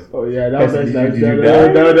right. Past. Oh yeah, that was past lives. No.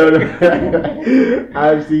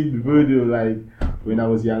 I've seen voodoo like when I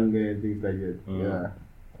was younger and things like that. Yeah,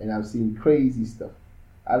 and I've seen crazy stuff.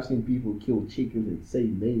 I've seen people kill chickens and say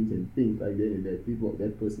names and things like that, and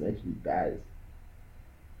that person actually dies.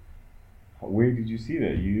 Where did you see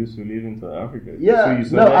that? You used to live in South Africa. Yeah,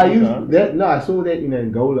 so I saw that in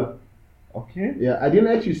Angola. Okay. Yeah, I didn't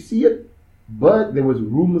actually see it, but there was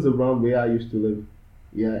rumors around where I used to live.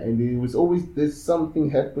 Yeah, and there was always there's something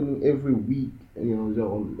happening every week,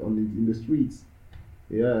 in the streets.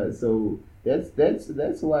 Yeah, so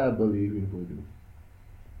that's why I believe in voodoo.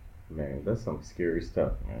 Man, that's some scary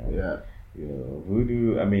stuff, man. Yeah. You know,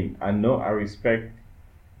 voodoo. I mean, I respect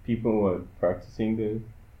people who are practicing the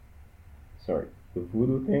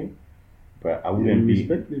voodoo thing, but I wouldn't be.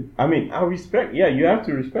 Respect it. I mean, I respect. Yeah, you have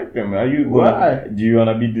to respect them. Are you? Why? Do you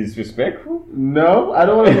wanna be disrespectful? No, I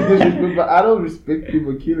don't want to be disrespectful. I don't respect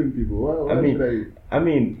people killing people. Why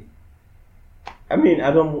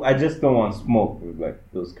I just don't want smoke with like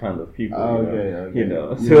those kind of people. Okay. You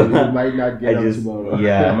know, so you might not get out tomorrow.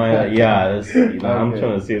 That's, okay. I'm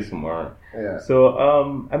trying to say tomorrow. Yeah. So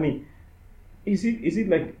I mean, is it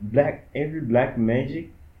like every black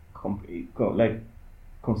magic like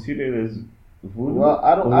considered as voodoo? Well,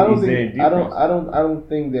 I don't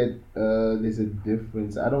think that there's a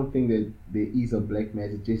difference. I don't think that there is a black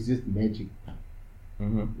magic. It's just magic.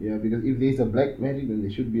 Mm-hmm. Yeah, because if there's a black magic, then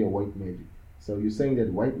there should be a white magic. So you're saying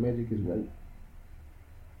that white magic is right?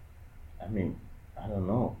 I mean, I don't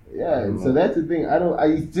know. Yeah, so that's the thing.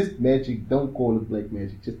 It's just magic. Don't call it black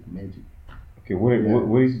magic. Just magic. Okay, what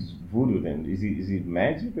is voodoo then? Is it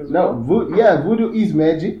magic as well? No, voodoo is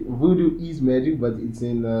magic. Voodoo is magic, but it's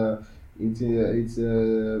a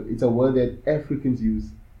word that Africans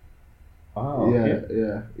use. Oh, okay.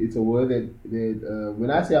 Yeah. It's a word that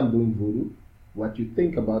when I say I'm doing voodoo, what you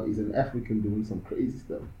think about is an African doing some crazy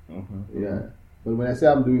stuff. Mm-hmm. Yeah, but when I say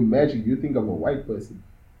I'm doing magic, you think of a white person.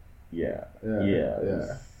 Yeah.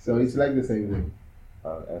 So it's like the same thing.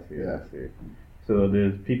 I see. So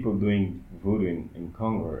there's people doing voodoo in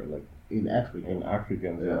Congo, like in Africa. In Africa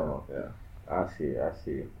and so on. Yeah. I see.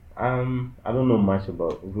 I don't know much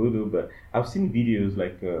about voodoo, but I've seen videos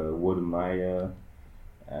like Maya.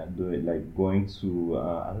 do it like going to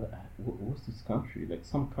what's this country? Like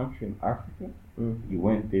some country in Africa. He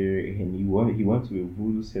went there and he went to a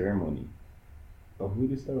voodoo ceremony. A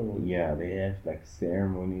voodoo ceremony? Yeah, they have like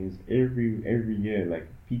ceremonies every year. Like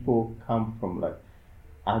people come from like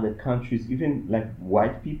other countries, even like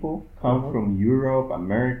white people come from Europe,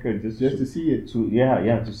 America, just to see it.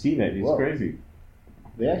 To see that. It's crazy.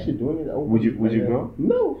 They're actually doing it. Would you go?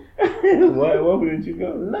 No. Why wouldn't you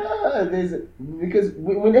go? Nah, because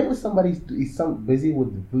whenever somebody is busy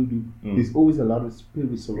with the voodoo, there's always a lot of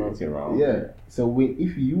spirits around. Yeah. So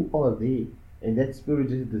if you are there and that spirit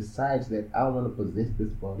just decides that I want to possess this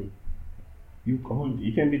body, you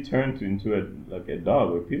can be turned into a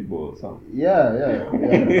dog or pit bull or something. Yeah.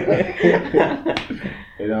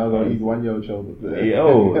 And I'm gonna eat 1-year-old children. Yeah,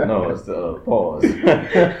 oh no, it's pause.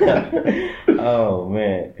 Oh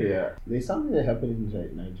man. Yeah. There's something that happened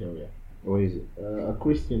in Nigeria. What is it? A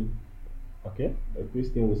Christian. Okay. A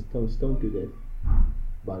Christian was stoned to death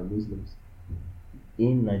by Muslims.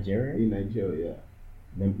 In Nigeria? In Nigeria,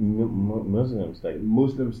 yeah. Muslims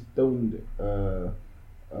stoned a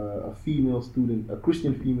female student, a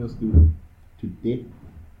Christian female student, to death.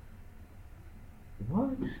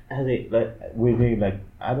 What? Were they like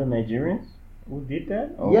other Nigerians who did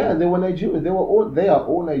that? Or? Yeah, they were Nigerians. They are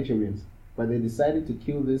all Nigerians, but they decided to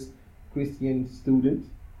kill this Christian student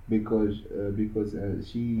because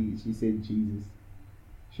she said Jesus.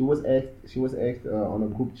 She was asked on a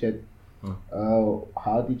group chat,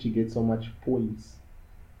 how did she get so much points?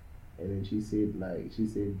 And then she said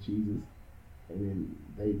Jesus. And then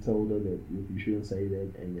they told her that you shouldn't say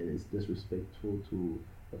that and that it's disrespectful to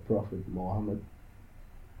the Prophet Muhammad.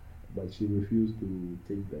 But she refused to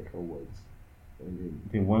take back her words. And then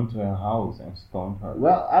they went to her house and stoned her.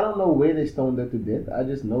 Well, I don't know where they stoned her to death. I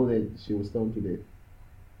just know that she was stoned to death.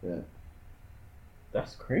 Yeah.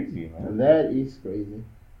 That's crazy, man. That is crazy.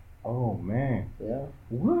 Oh man. Yeah.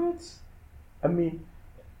 What? I mean,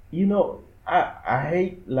 I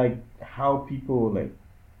hate like how people like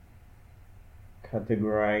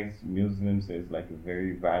categorize Muslims as like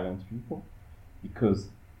very violent people, because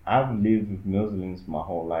I've lived with Muslims my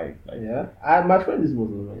whole life. Like, my friend is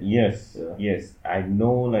Muslim. Right? Yes. I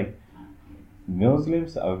know like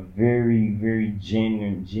Muslims are very, very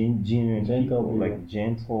genuine gentle people, like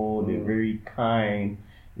gentle. They're very kind.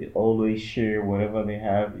 They always share whatever they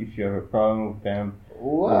have. If you have a problem with them,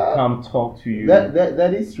 they'll come talk to you.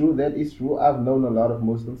 That is true. That is true. I've known a lot of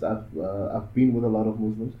Muslims. I've been with a lot of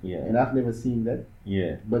Muslims. Yeah. And I've never seen that.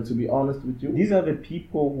 Yeah. But to be honest with you, these are the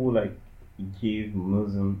people who like give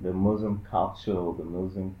the Muslim culture, the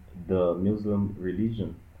Muslim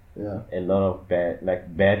religion, a lot of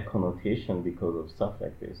bad connotation because of stuff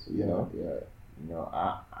like this. You know,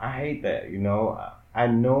 I hate that. I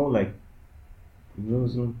know like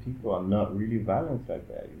Muslim people are not really violent like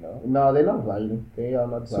that. No, they're not violent. They are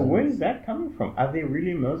not. So where is that coming from? Are they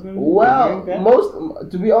really Muslims? Well,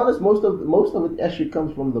 to be honest, most of it actually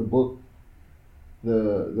comes from the book,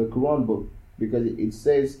 the Quran book. Because it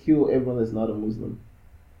says kill everyone that's not a Muslim.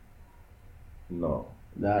 No.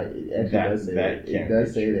 Nah, it actually does say that. It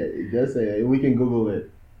does say that. It does say that. We can Google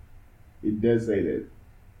it. It does say that.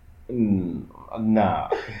 Nah.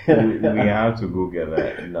 we have to Google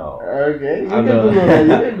that. No. Okay. You can Google that.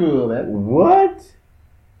 You can Google that. What?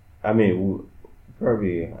 I mean,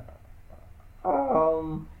 probably.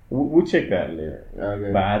 We'll check that later.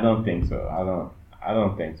 Okay. But I don't think so. I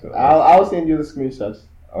don't think so. I'll send you the screenshots.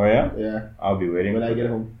 Oh yeah? Yeah. I'll be waiting when I get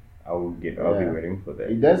home. I'll be waiting for that.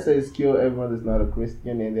 It does say kill everyone that's not a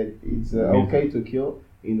Christian, and that it's okay to kill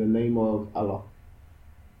in the name of Allah.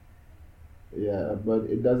 Yeah, but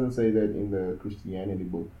it doesn't say that in the Christianity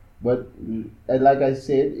book. But like I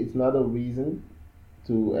said, it's not a reason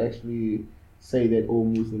to actually say that all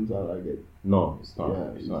Muslims are like that. No, it's not.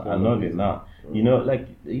 Yeah, it's not. I know they're not. Like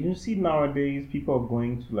you see nowadays, people are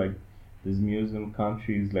going to like these Muslim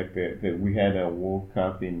countries, like we had a World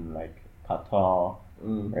Cup in like Qatar,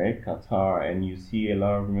 right? Qatar, and you see a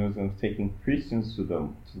lot of Muslims taking Christians to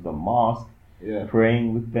the mosque,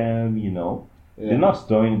 praying with them. They're not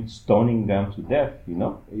stoning them to death.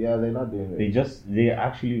 Yeah, they're not doing it. They're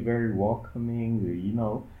actually very welcoming.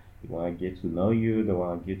 They want to get to know you. They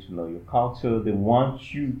want to get to know your culture. They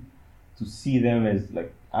want you to see them as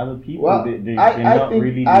like other people. Well,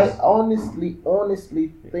 I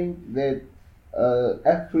honestly think that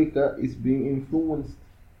Africa is being influenced,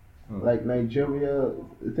 like Nigeria,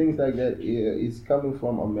 things like that is coming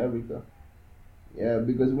from America. Yeah,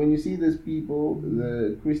 because when you see these people,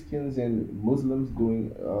 the Christians and Muslims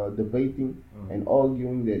debating and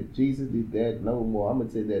arguing that Jesus did that, no,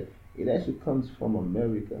 Muhammad said that, it actually comes from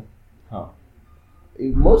America. Huh.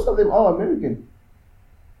 Most of them are American.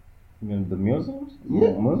 You mean the Muslims?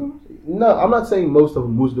 Yeah. Muslims? No, I'm not saying most of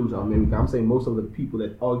Muslims are American. I'm saying most of the people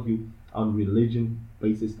that argue on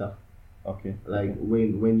religion-based stuff. Okay. Like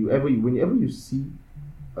whenever you see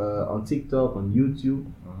on TikTok, on YouTube,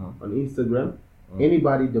 on Instagram,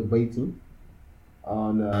 anybody debating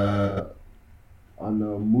on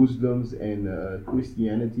Muslims and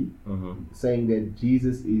Christianity, saying that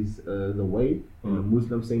Jesus is the way, and the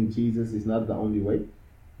Muslims saying Jesus is not the only way.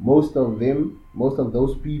 Most of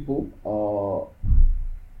those people are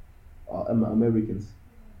Americans.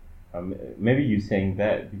 Maybe you're saying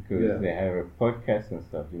that because they have a podcast and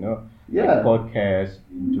stuff, you know? Yeah. Like podcast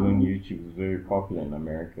doing YouTube is very popular in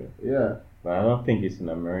America. Yeah. But I don't think it's an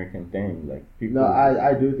American thing. Like people. No,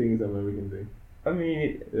 I do think it's an American thing. I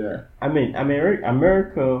mean, yeah. I mean,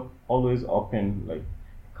 America always open like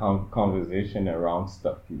conversation around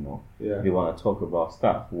stuff, you know. Yeah. They want to talk about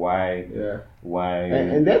stuff. Why? Yeah. Why?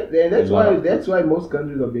 And that's why most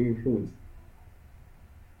countries are being influenced.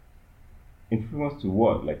 Influence to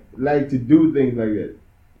what? Like to do things like that.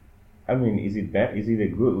 I mean, is it bad? Is it a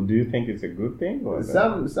good? Do you think it's a good thing? Or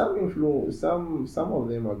some influence. Some of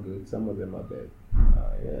them are good. Some of them are bad.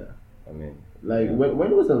 Yeah. I mean, like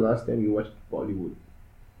when was the last time you watched Bollywood?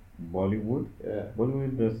 Bollywood? Yeah.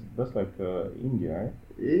 Bollywood. That's like India, right?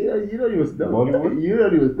 Yeah, you know he was dumb. Bollywood? You know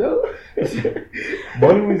he was dumb.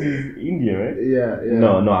 Bollywood is India, right? Yeah.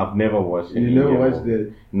 No, I've never watched it. You never watched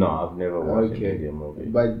it? No, I've never watched an Okay. Indian movie.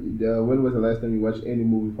 But when was the last time you watched any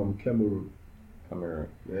movie from Cameroon? Cameroon.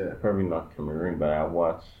 Yeah. Probably not Cameroon, but I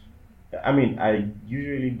watch. I mean, I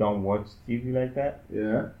usually don't watch TV like that.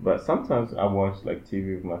 Yeah. But sometimes I watch like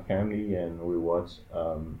TV with my family, and we watch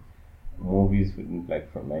movies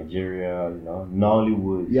like from Nigeria, you know,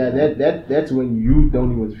 Nollywood. Yeah, that's when you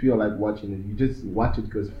don't even feel like watching it. You just watch it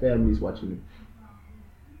because family's watching it.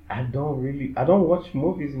 I don't watch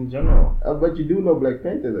movies in general. But you do know Black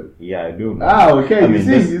Panther though. Yeah, I do. Okay. I mean,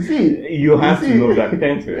 you see. You have to know Black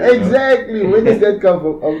Panther. Exactly. Where does that come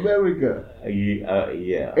from? America.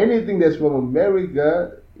 Yeah. Anything that's from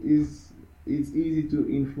America it's easy to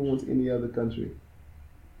influence any other country.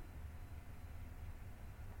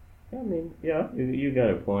 I mean, yeah, you got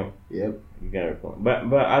a point. Yep. You got a point.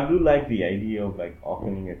 But I do like the idea of like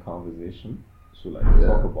opening a conversation to like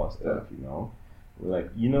talk about stuff, you know.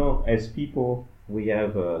 Like, you know, as people, we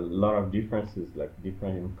have a lot of differences, like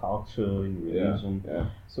different in culture, in religion. Yeah.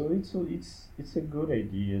 So it's a good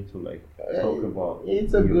idea to like talk about.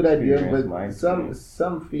 It's a good idea, but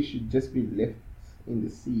some fish should just be left in the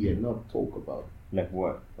sea and not talk about. Like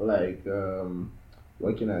what? Like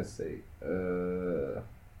what can I say?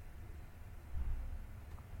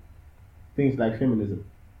 Things like feminism.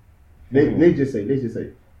 Let's just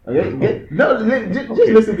say. Okay. Just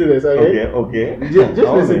listen to this. Okay. Just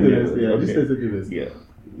listen to this. Yeah. Okay. Just listen to this. Yeah.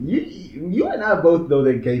 You and I both know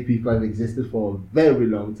that gay people have existed for a very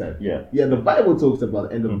long time. Yeah. Yeah. The Bible talks about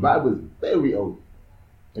it, and the Bible is very old.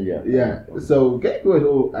 Yeah. Yeah. So gay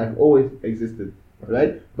people have always existed,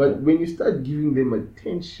 right? But when you start giving them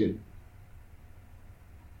attention,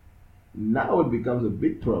 now it becomes a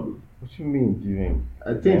big problem. What you mean giving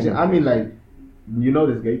attention? I mean, like, you know,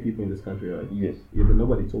 there's gay people in this country, right? Yes. Yeah, but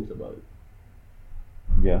nobody talks about it.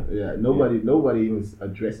 Yeah. Yeah. Nobody even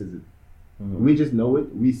addresses it. Mm-hmm. We just know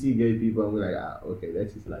it. We see gay people, and we're like, okay,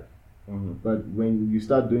 that's his life. Mm-hmm. But when you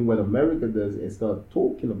start doing what America does and start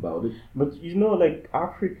talking about it, but you know, like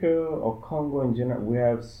Africa or Congo in general, we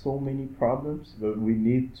have so many problems that we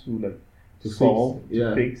need to like to solve,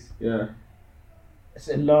 to fix. Yeah. It's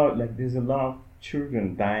a lot. Like there's a lot of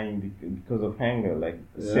children dying because of hunger. Like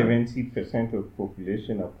 70% of the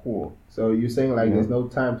population are poor. So you're saying like there's no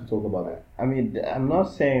time to talk about that? I mean, I'm not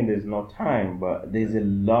saying there's no time, but there's a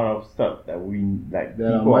lot of stuff that we like.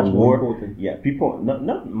 That people are much more important. Yeah, people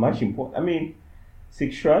not much important. I mean,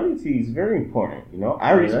 sexuality is very important. You know,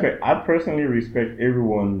 I personally respect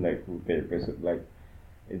everyone like with their like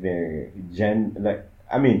their gender. Like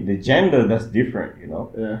I mean, the gender that's different. You know.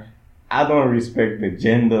 Yeah. I don't respect the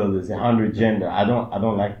gender. There's 100 gender. I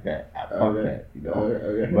don't like that. Fuck that. You know.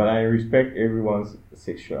 Okay. But I respect everyone's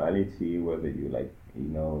sexuality, whether you like, you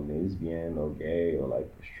know, lesbian or gay or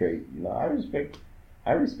like straight. You know, I respect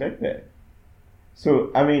that.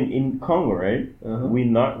 So I mean, in Congo, right? We're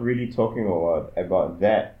not really talking about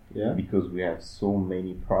that. Yeah. Because we have so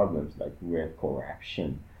many problems. Like we have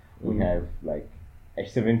corruption. We have like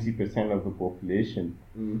 70% of the population.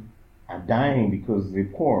 Are dying because they're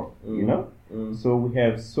poor, you know. So we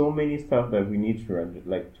have so many stuff that we need to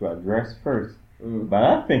address first. But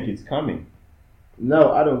I think it's coming.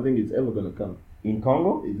 No, I don't think it's ever gonna come. In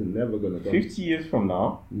Congo, it's never gonna come. 50 years from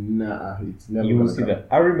now, nah, it's never. You will see that.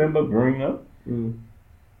 I remember growing up.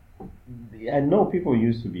 I know people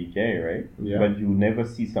used to be gay, right? Yeah. But you never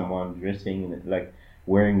see someone dressing in it, like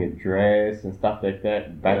wearing a dress and stuff like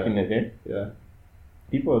that back in the day. Yeah.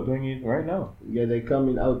 People are doing it right now. Yeah, they're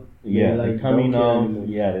coming out. Yeah, like, they're coming don't care out. anymore.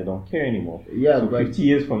 Yeah, they don't care anymore. Yeah, so but 50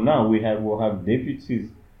 years from now, we'll have deputies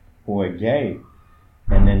who are gay,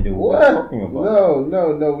 and then they will be what? talking about.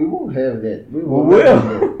 No, we won't have that. We We will.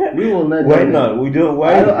 will. We will not. Why have not? That. We don't.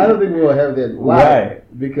 Why? I don't think we will have that. Why?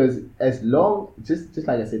 Because as long, just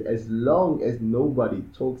like I said, as long as nobody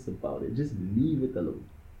talks about it, just leave it alone.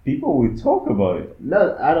 People will talk about it.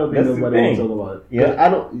 No, I don't think That's nobody will talk about it. Yeah. I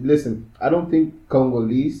don't listen. I don't think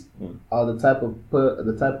Congolese Mm. are the type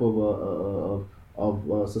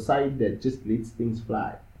of society that just lets things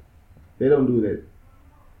fly. They don't do that.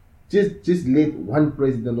 Just let one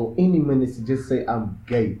president or any minister just say I'm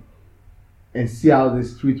gay, and see how the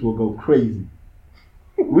streets will go crazy.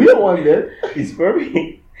 We don't want that. It's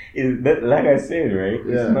probably, like I said, right?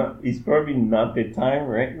 Yeah. It's probably not the time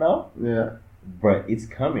right now, Yeah. but it's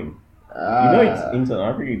coming. It's in South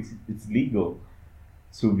Africa. It's legal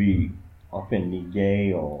to be openly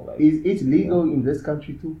gay or like. It's legal in this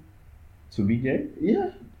country too. To be gay?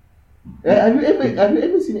 Yeah. Have you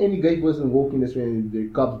ever seen any gay person walking the street and the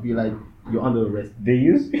cops be like, "You're under arrest"? They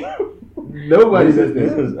used. Nobody does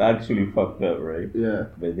This that. is actually fucked up, right? Yeah.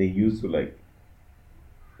 But they used to like.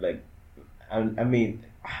 I mean,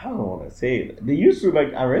 I don't want to say it. They used to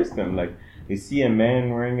like arrest them. Like they see a man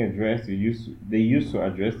wearing a dress. They used to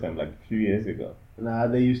arrest them like a few years ago. Nah,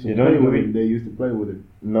 they used to They play don't do with it. it. They used to play with it.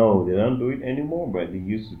 No, they don't do it anymore. But they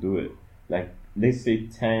used to do it. Like let's say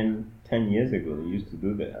 10 years ago, they used to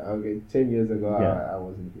do that. Okay, 10 years ago, Yeah. I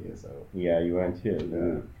wasn't here, so. Yeah, you went here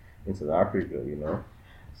in South Africa, you know.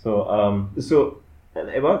 So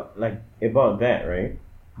about that, right?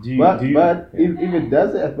 But yeah. if it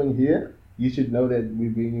does happen here, you should know that we're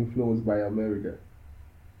being influenced by America.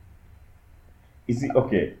 Is it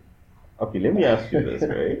okay? Okay, let me ask you this,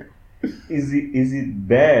 right? Is it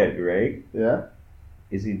bad, right? Yeah.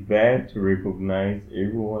 Is it bad to recognize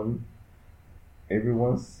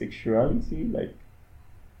everyone's sexuality? Like,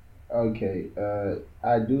 Okay.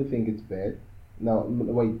 I do think it's bad. No,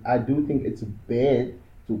 wait. I do think it's bad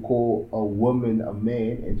to call a woman a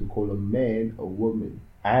man and to call a man a woman.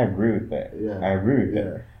 I agree with that. Yeah. I agree with Yeah.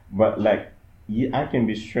 that. But like, I can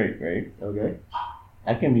be straight, right? Okay.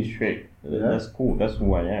 I can be straight. Yeah. That's cool. That's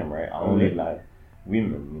who I am, right? I only Okay. like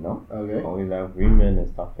women, you know? I Okay. only like women and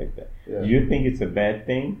stuff like that. Yeah. Do you think it's a bad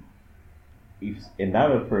thing if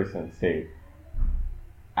another person say,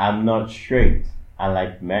 I'm not straight, I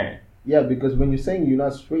like men? Yeah, because when you're saying you're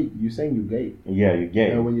not straight, you're saying you're gay. Yeah, you're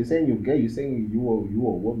gay. And when you're saying you're gay, you're saying you are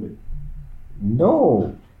a woman.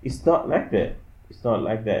 No, it's not like that. It's not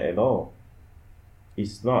like that at all.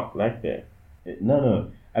 It's not like that.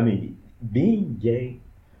 No. I mean, being gay,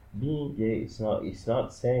 it's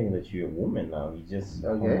not saying that you're a woman now. You're just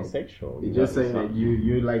homosexual. You're just saying that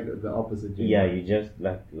you like the opposite gender. Yeah, you just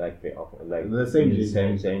like The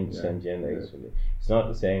same gender. Same gender actually. It's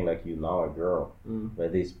not saying like you're now a girl,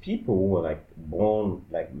 but there's people who are like born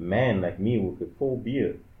like men like me with a full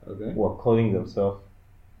beard, who are calling themselves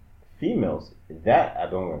females. That I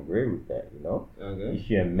don't agree with that, you know. Okay. If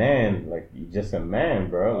you're a man, like you're just a man,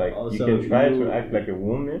 bro. Like you Also, can try to act like a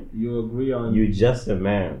woman. You agree on. You're just a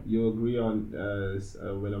man. You agree on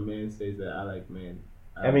when a man says that I like men.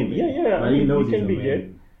 I mean, yeah. But he knows you can he's be a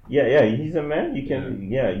man. gay. Yeah, he's a man. You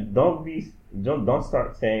can, Don't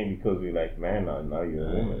start saying because we like man now you're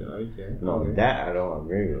a woman. Okay. No, okay. that I don't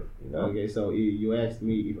agree with. You know. Okay, so you asked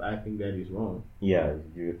me if I think that is wrong. Yeah,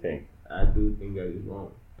 do you think? I do think that is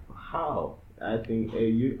wrong. How? I think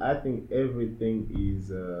everything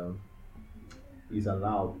is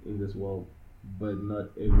allowed in this world, but not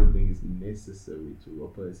everything is necessary to a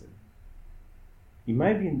person. It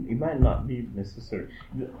might not be necessary.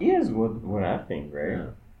 Here's what I think, right? Yeah.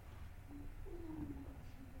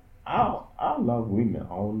 I love women.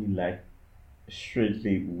 I only like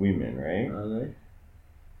straightly women, right? Okay.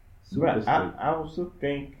 But I also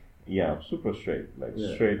think, I'm super straight. Like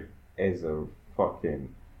straight as a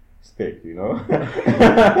fucking stick, you know?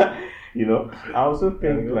 You know? I also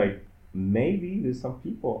think like maybe there's some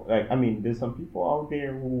people there's some people out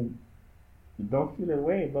there who don't feel a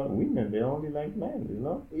way about women. They only like men, you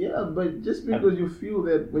know? Yeah, but just because you feel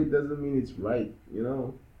that way doesn't mean it's right, you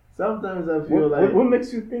know? Sometimes I feel what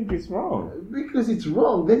makes you think it's wrong? Because it's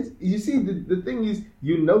wrong. You see, the thing is,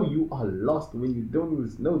 you are lost when you don't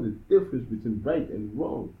even know the difference between right and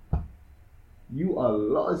wrong. You are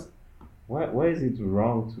lost. Why is it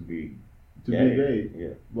wrong to be gay? Yeah.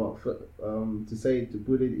 Well, to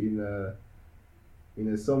put it in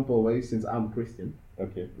a simple way, since I'm Christian.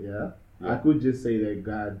 Okay. Yeah. I could just say that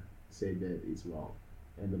God say that it's wrong,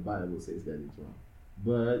 and the Bible says that it's wrong.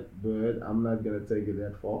 But I'm not gonna take it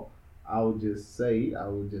that far. I will just say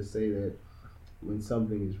that when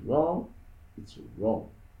something is wrong, it's wrong.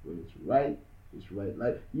 When it's right, it's right.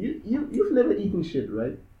 Like you've never eaten shit,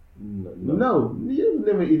 right? No, you've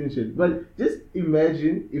never eaten shit. But just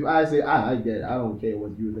imagine if I say I like that. I don't care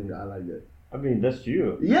what you think. I like that. I mean, that's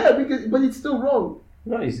you. Yeah, but it's still wrong.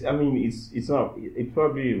 No, it's not. It's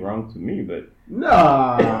probably wrong to me, but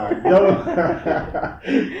nah, don't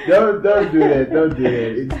do that. Don't do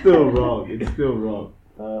that. It's still wrong. It's still wrong.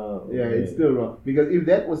 Yeah, okay. it's still wrong. Because if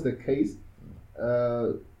that was the case,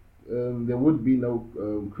 there would be no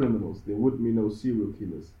criminals. There would be no serial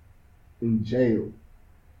killers in jail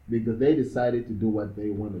because they decided to do what they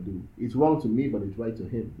want to do. It's wrong to me, but it's right to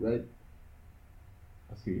him, right?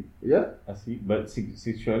 I see. Yeah, I see. But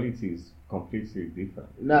sexuality is completely different.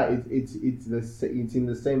 No, it's in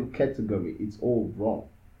the same category. It's all wrong.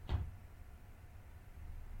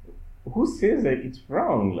 Who says that it's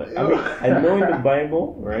wrong? Like, I mean, I know in the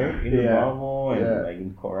Bible, right? In the Bible and like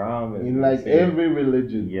in Quran, and in like every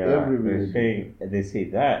religion, every religion, they say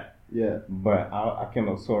that. Yeah. But I can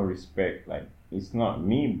also respect, like, it's not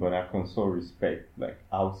me, but I can also respect like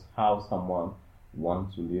how someone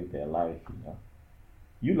wants to live their life.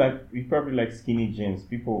 You know, you probably like skinny jeans.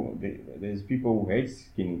 There's people who hate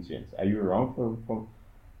skinny jeans. Are you wrong for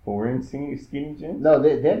wearing skinny jeans? No,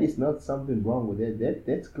 that is not something wrong with that.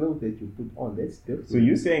 That's clothes that you put on. That's different. So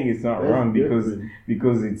you're saying it's not wrong because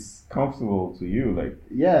it's comfortable to you, like.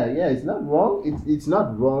 Yeah, it's not wrong. It's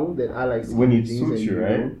not wrong that I like skinny when it jeans suits you,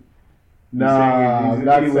 right? No, I'm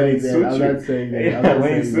not saying that. I'm not saying that.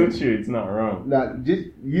 When it suits you, it's not wrong. No,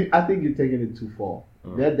 I think you're taking it too far.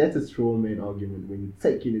 That's a straw man argument when you're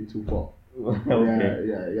taking it too far. Okay.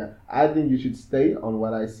 Yeah. I think you should stay on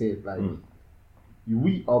what I said. Like,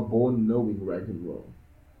 we are born knowing right and wrong,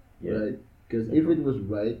 right? Because if it was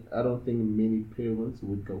right, I don't think many parents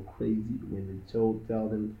would go crazy when the child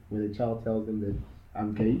tells them that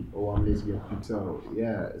I'm gay or I'm lesbian. So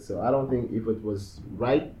so I don't think if it was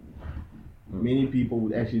right, many people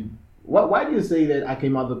would actually. Why do you say that I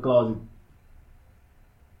came out of the closet?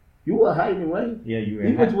 You were hiding, right? Yeah, you were.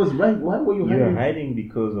 If it was right, why were you hiding? You were hiding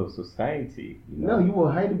because of society. You know? No, you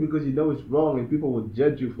were hiding because you know it's wrong and people would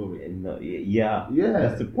judge you for it. No,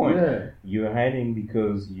 that's the point. Yeah. You're hiding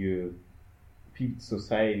because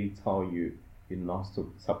society tell you you're not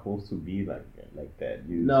supposed to be like that.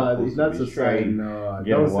 No, it's not society. No,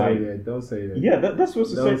 don't say that. Don't say that. Yeah, that's what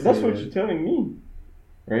society. That's what you're telling me,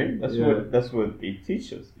 right? That's what they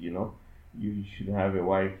teach us. You know. You should have a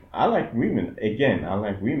wife. I like women. Again, I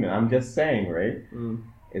like women. I'm just saying, right?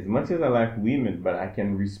 As much as I like women, but I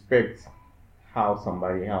can respect how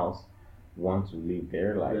somebody else wants to live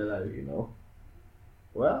their life, you know?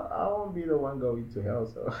 Well, I won't be the one going to hell,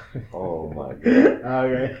 so. Oh my God.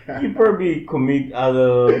 Okay. You probably commit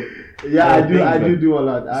other. Yeah, I do a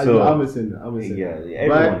lot. I'm a sinner. Yeah,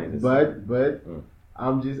 everyone is. But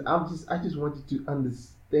I just wanted to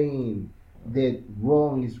understand that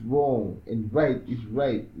wrong is wrong and right is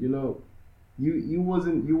right. You know, you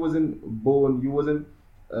wasn't born. You wasn't.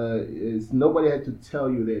 Nobody had to tell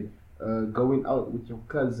you that going out with your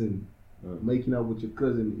cousin, making out with your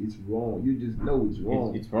cousin is wrong. You just know it's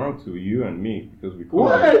wrong. It's wrong to you and me because we call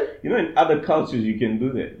what? it. You know, in other cultures you can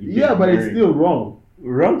do that. But it's still wrong.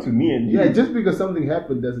 Wrong to me and you. Yeah, just because something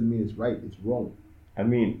happened doesn't mean it's right. It's wrong. I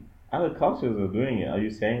mean. Other cultures are doing it. Are you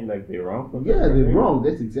saying like they're wrong? They're wrong.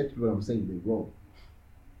 That's exactly what I'm saying. They're wrong.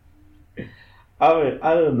 I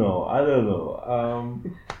don't know.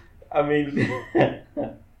 I mean,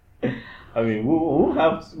 we'll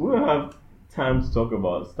have time to talk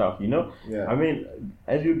about stuff. You know. Yeah. I mean,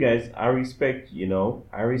 as you guys, I respect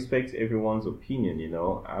everyone's opinion. You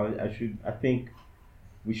know, I think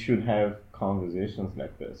we should have conversations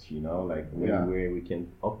like this. You know, like where we can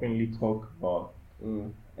openly talk about.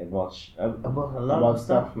 About a lot of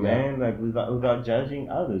stuff, man. Like without judging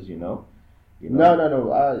others, you know. No.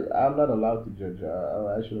 I'm not allowed to judge.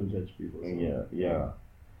 I shouldn't judge people. So. Yeah.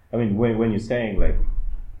 I mean, when you're saying like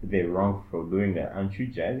they're wrong for doing that, aren't you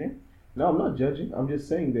judging? No, I'm not judging. I'm just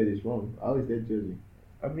saying that it's wrong. How is that judging?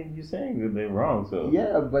 I mean, you're saying that they're wrong, so.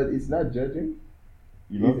 Yeah, but it's not judging.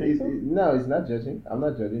 You don't think so? No, it's not judging. I'm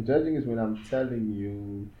not judging. Judging is when I'm telling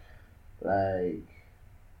you, like.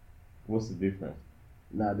 What's the difference?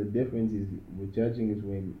 Now the difference is with judging is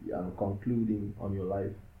when I'm concluding on your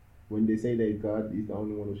life. When they say that God is the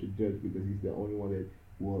only one who should judge because He's the only one that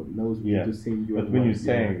knows when to send you. But when you're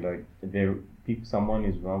saying like someone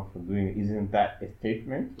is wrong for doing it, isn't that a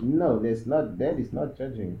statement? No, that's not. That is not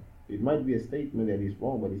judging. It might be a statement that is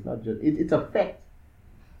wrong, but it's not judging. It's a fact.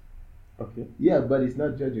 Okay. Yeah, but it's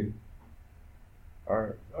not judging. All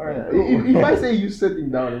Yeah. right. If I say you sitting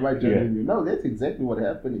down, am I judging Yeah. you? No, that's exactly what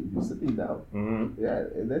happening. You're sitting down. Mm-hmm. Yeah,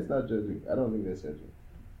 and that's not judging. I don't think that's judging.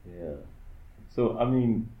 Yeah. So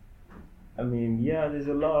yeah, there's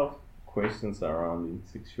a lot of questions around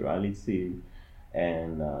sexuality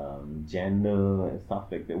and gender and stuff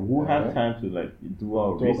like that. We'll have time to like do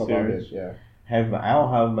our Talk about research. it, yeah.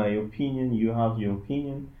 I'll have my opinion. You have your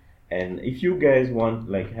opinion. And if you guys want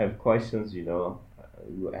like have questions, you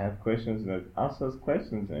have questions, like ask us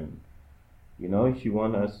questions, and if you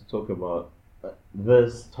want us to talk about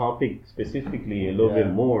this topic specifically a little bit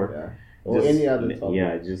more. Yeah. Or any other topic.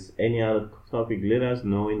 Yeah, just any other topic. Let us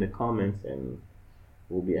know in the comments, and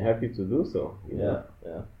we'll be happy to do so. Yeah.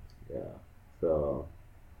 So,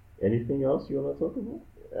 anything else you want to talk about?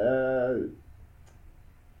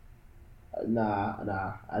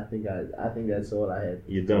 Nah. I think that's all I had.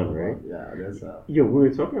 You're done, right? Yeah, that's all. Yeah, we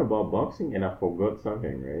were talking about boxing, and I forgot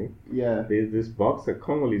something, right? Yeah. There's this boxer,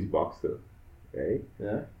 Congolese boxer, right?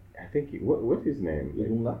 Yeah. I think what's his name?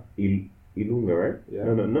 Ilunga, right? Yeah.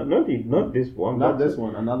 No, not this one. Not this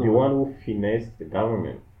one. Another the one. one who finessed the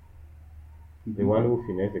government. The one who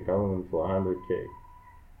finessed the government for 100K.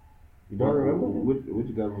 You don't remember him?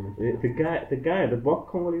 Which government? The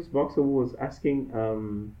Congolese boxer who was asking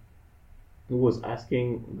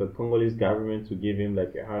the Congolese government to give him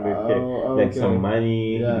like 100K, like some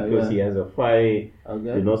money because he has a fight. Okay.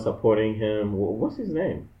 They're not supporting him. What's his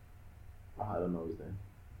name? I don't know his name.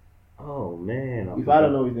 Oh man! If I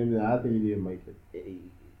don't know his name, then I think he didn't make it.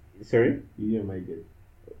 Sorry? He didn't make it.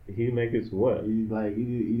 He didn't make it what? He's like he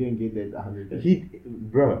didn't get that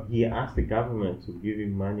 100K. He asked the government to give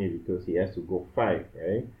him money because he has to go fight,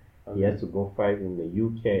 right? Okay. He has to go fight in the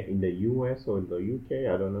UK, in the US or in the UK.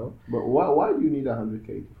 I don't know. But why do you need 100K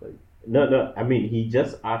to fight? No. I mean, he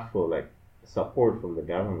just asked for like support from the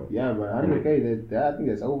government. Yeah, but 100K, I think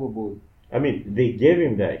that's overboard. I mean, they gave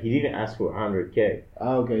him that. He didn't ask for 100K.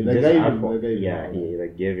 Okay, they gave him. He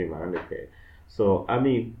like gave him 100K. So I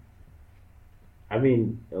mean,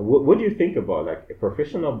 what do you think about like a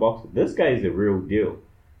professional boxer? This guy is a real deal.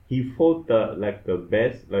 He fought the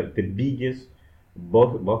best, like the biggest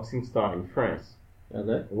boxing star in France.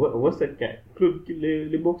 Okay. What's that guy?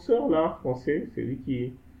 Les boxeurs là français, celui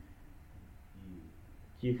qui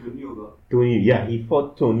Tony. Yeah, he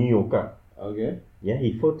fought Tony Yoka. Okay. Yeah,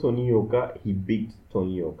 he fought Tony Yoka. He beat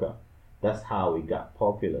Tony Yoka. That's how he got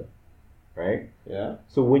popular, right? Yeah.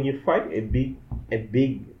 So when you fight a big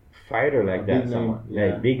fighter like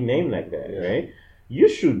that, big name like that, right? You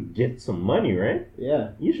should get some money, right?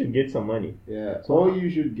 Yeah. You should get some money. Yeah. So, or you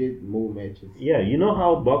should get more matches. Yeah. You know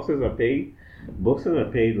how boxers are paid? Boxers are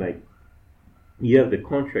paid like you have the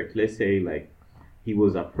contract. Let's say like he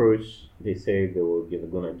was approached. They say they were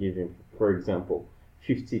gonna give him, for example,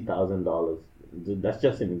 $50,000. That's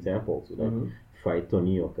just an example. So fight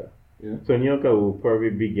Tony Yoka. Yeah. Tony Yoka will probably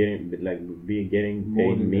be getting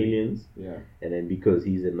paid millions. Yeah. And then because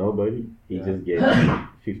he's a nobody, he just gets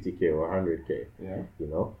 50K or 100K. Yeah.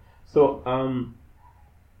 So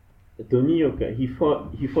Tony Yoka, he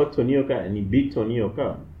fought Tony Yoka and he beat Tony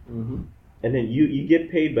Yoka. Mm-hmm. And then you get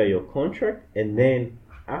paid by your contract, and then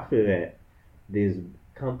after that, there's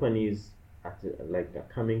companies are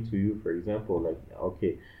coming to you. For example, like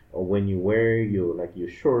okay, or when you wear your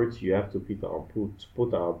shorts, you have to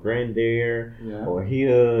put our brand there or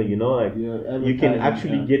here. You can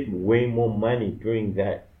actually get way more money doing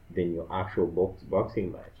that than your actual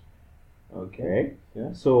boxing match. Okay. Right?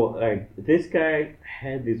 Yeah. So like this guy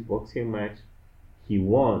had this boxing match, he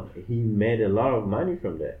won. He made a lot of money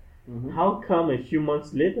from that. Mm-hmm. How come a few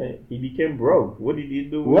months later he became broke? What did he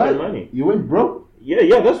do with the money? You went broke?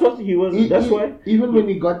 Yeah, that's what he was. Why. Even when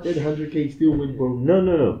he got that 100K, he still went broke.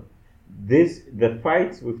 No. The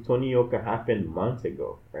fight with Tony Yoka happened months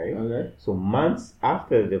ago, right? Okay. So months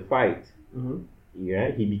after the fight,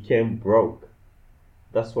 he became broke.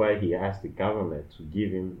 That's why he asked the government to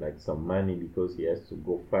give him like some money because he has to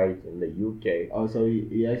go fight in the UK. Oh, so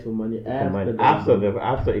he asked for money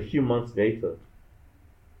after a few months later.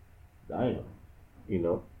 Damn.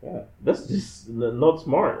 Yeah. That's just not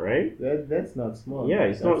smart, right? That's not smart. Yeah,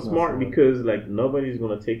 it's not smart because like nobody's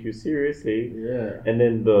gonna take you seriously. Yeah. And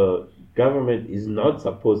then the government is not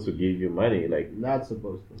supposed to give you money. Like not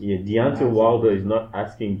supposed to. Yeah, Deontay Wilder is not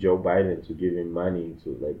asking Joe Biden to give him money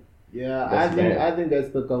to like. Yeah, I think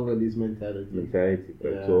that's the Congolese mentality.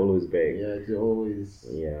 But to always beg. Yeah, to always.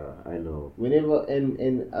 Yeah, I know. Whenever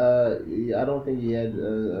and I don't think he had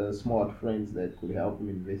smart friends that could help him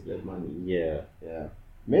invest that money. Yeah. Yeah.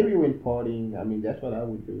 Maybe when partying, I mean, that's what I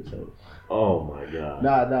would do. So. Oh my god.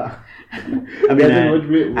 Nah. I mean,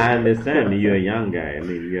 I understand. You're a young guy. I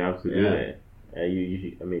mean, you have to do that. I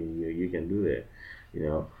mean, you can do that. You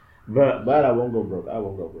know, but I won't go broke. I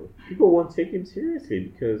won't go broke. People won't take him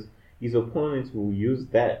seriously because his opponents will use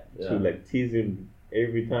that to like tease him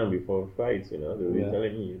every time before fights. You know, they'll be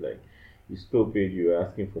telling you like, "You stupid! You're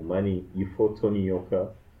asking for money. You fought Tony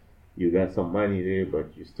Yoka. You got some money there,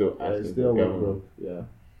 but you still asking for government." Yeah.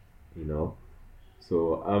 You know,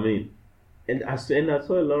 so I mean, and I saw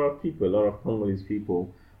a lot of Congolese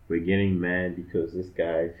people were getting mad because this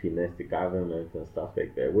guy finessed the government and stuff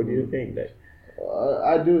like that. What do you think? Like,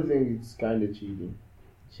 I do think it's kind of cheating.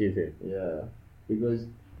 Cheating. Yeah, because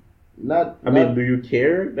I mean, do you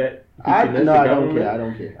care that? I don't care. I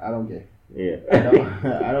don't care. Yeah.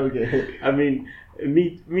 I don't care. I mean,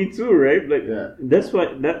 me too, right? Like, that's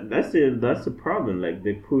why that's the problem. Like,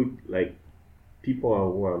 they put like people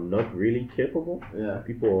who are not really capable. Yeah.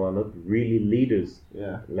 People who are not really leaders.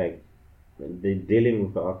 Yeah. Like, they're dealing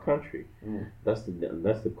with our country. That's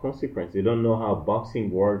the consequence. They don't know how boxing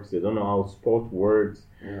works. They don't know how sport works.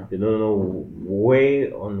 They don't know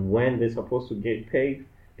when they're supposed to get paid.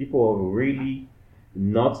 People are really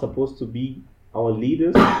not supposed to be our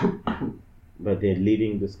leaders, but they're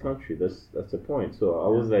leading this country. That's the point. So I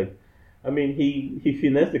was like, I mean, he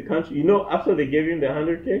finessed the country. You know, after they gave him the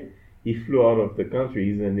 100K, he flew out of the country.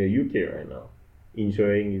 He's in the UK right now,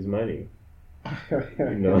 enjoying his money.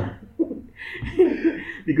 You know.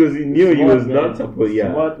 Because he knew he was not supposed.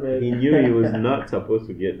 He knew he was not supposed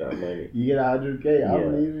to get that money. You get 100K.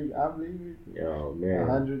 I'm leaving. Oh man,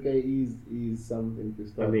 100K is something to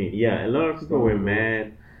start. I mean, a lot of people were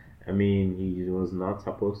mad. I mean, he was not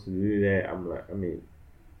supposed to do that. I'm like, I mean,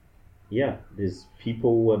 there's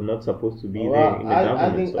people who are not supposed to be there in the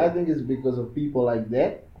government. I think it's because of people like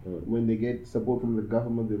that. When they get support from the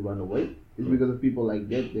government, they run away. It's because of people like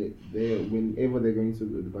that whenever they're going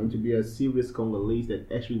to be a serious Congolese that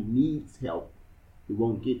actually needs help, they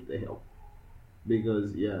won't get the help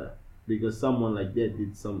because someone like that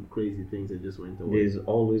did some crazy things and just went away. There's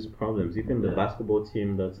always problems. Even the basketball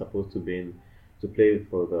team that's supposed to play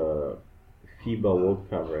for the Fiba World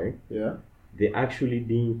Cup, right? Yeah. They're actually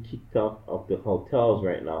being kicked out of the hotels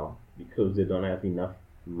right now because they don't have enough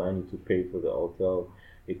money to pay for the hotel.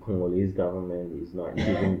 The Congolese government is not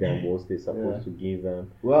giving them what they're supposed to give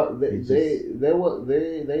them. Well, they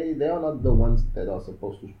are not the ones that are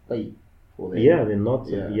supposed to pay for them. Yeah, they're not.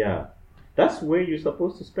 Yeah. That's where you're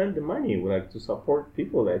supposed to spend the money, like to support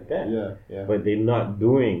people like that. Yeah. But they're not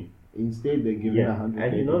doing. Instead, they're giving 100.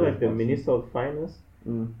 And you know, like the Minister of Finance,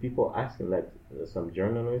 people asking, like some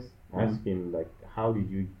journalists asking, like, how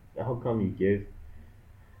come you give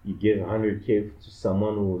 100K to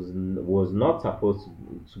someone who was not supposed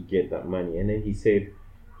to get that money? And then he said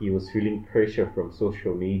he was feeling pressure from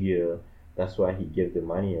social media. That's why he gave the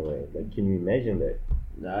money away. Like, can you imagine that?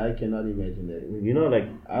 No, I cannot imagine that. You know, like,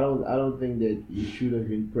 I don't think that he should have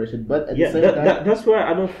been pressured. But at the same time, that's why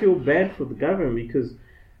I don't feel bad for the government, because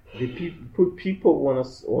they put people who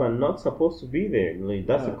are not supposed to be there. Like,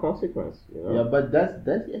 that's a consequence. You know? Yeah, but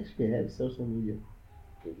does he actually have social media?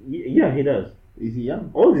 Yeah, he does. Is he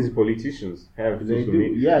young? All these politicians have social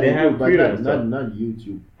media. Yeah, they have do, Twitter, but not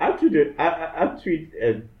YouTube. I tweet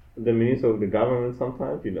at the minister of the government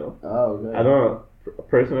sometimes. You know. Oh, okay. I don't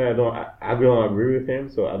personally. I don't agree with him,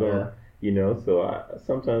 so I don't. You know, so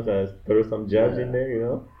sometimes I throw some jabs in there. You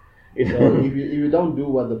know. So if you don't do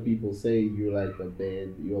what the people say, you're a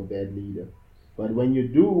bad leader. But when you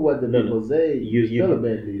do what the people say, you're still a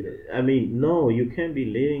bad leader. I mean, no, you can't be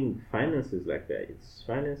leading finances like that.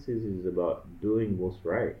 Finances is about doing what's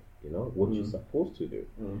right, you know, what you're supposed to do.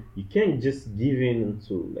 You can't just give in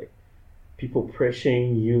to, like, people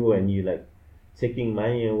pressuring you and you, like, taking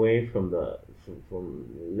money away from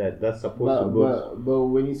that's supposed to go. But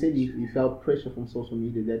when you said you felt pressure from social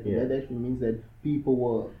media, that actually means that people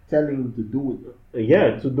were telling you to do it.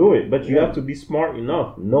 Yeah, to do it. But you have to be smart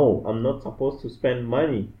enough. No, I'm not supposed to spend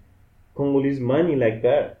money, Congolese money like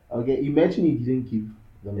that. Okay, imagine he didn't give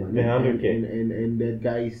the money. The 100K. And that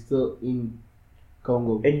guy is still in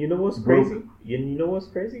Congo. And you know what's crazy? You know what's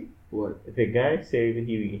crazy? What? The guy said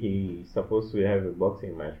he supposed to have a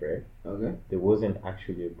boxing match, right? Okay. There wasn't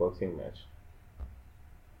actually a boxing match.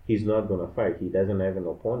 He's not gonna fight. He doesn't have an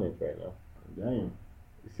opponent right now. Damn.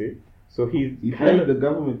 You see? So he played the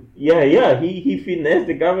government. Yeah. He finessed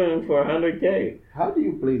the government for 100K. How do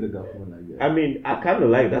you play the government like that? I mean, I kind of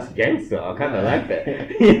like that's gangster. I kind of like that.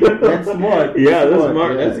 That's smart. Yeah, that's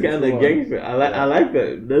smart. That's kind of gangster. I like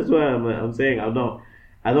that. That's why I'm saying I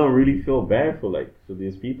don't really feel bad for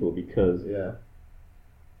these people, because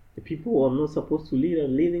the people are not supposed to lead are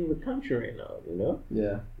leading the country right now.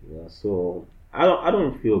 Yeah. So I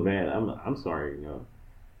don't feel bad. I'm sorry. Nah.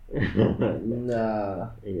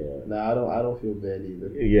 Yeah. Nah, I don't feel bad either.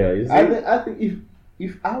 Yeah. I think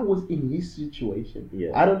if I was in his situation,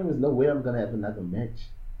 Yeah. I don't even know where I'm gonna have another match.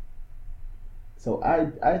 So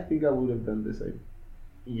I think I would have done the same.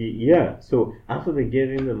 Yeah. So after they gave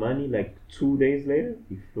him the money, like 2 days later,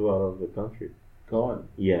 he flew out of the country. Gone.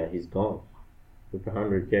 Yeah, he's gone with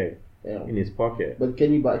 100K in his pocket. But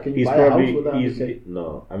can you buy He's a probably house with 100K?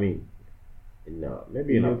 no. I mean, no.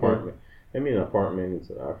 Maybe In an UK? apartment. Maybe an apartment in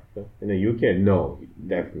South Africa. In the UK, no,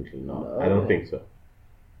 definitely not. No. I don't think so.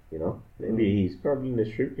 Maybe he's probably in the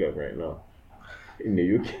strip club right now in the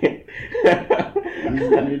UK. He's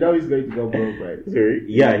going to go broke, right? Sorry?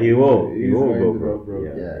 Yeah, he will. He He's will going go to broke. go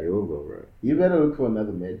broke, Yeah, he will go broke. You better look for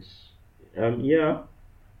another match. Yeah.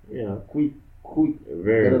 Quick.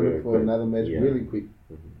 Very, Better very look for quick. another match Yeah. really quick.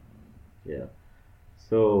 Yeah.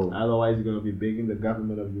 So Otherwise, you're gonna be begging the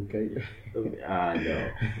government of UK. no,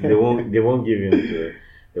 they won't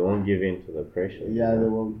give in to the pressure. Yeah, they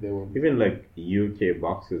won't. Even like UK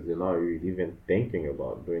boxers, they're not really even thinking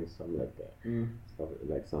about doing something like that.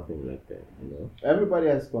 Something like that. Everybody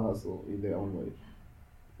has to hustle in their own way.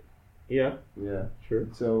 Yeah. Yeah. Sure.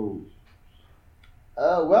 So,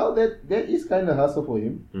 well, that is kind of hustle for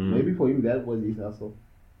him. Mhm. Maybe for him that was his hustle.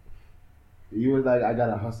 He was like, I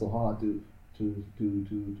gotta hustle hard to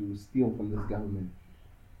steal from this government.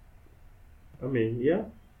 I mean, yeah.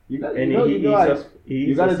 You gotta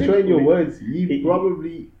He train your words. He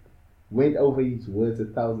probably went over his words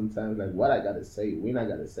 1,000 times, like what I gotta say, when I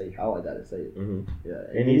gotta say, how I gotta say it. Mm-hmm. Yeah,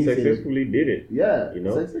 and he successfully did it. Yeah,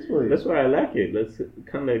 successfully. That's why I like it. That's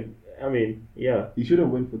kind of. I mean, yeah. He should have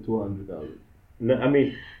went for 200,000. No, I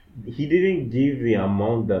mean, he didn't give the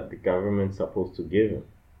amount that the government's supposed to give him.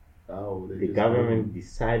 Oh, the government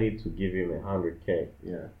decided to give him 100K.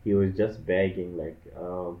 Yeah, he was just begging, like,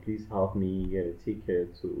 please help me get a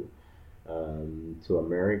ticket to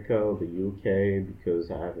America or the UK because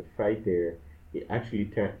I have a fight there. It actually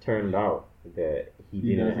turned out that he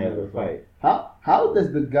didn't have a fight. How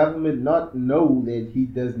does the government not know that he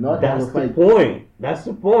does not have a fight? That's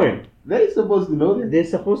the point. They're supposed to know that. They're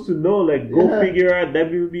supposed to know, like, go figure out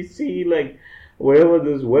WBC, like, wherever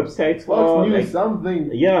those websites are. News, like, something.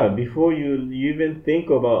 Yeah, before you even think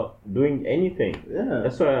about doing anything. Yeah.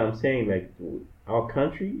 That's what I'm saying. Like, our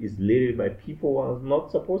country is led by people who are not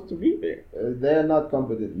supposed to be there. They're not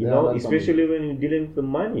competent. Especially when you're dealing with the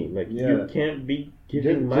money. Like, you can't be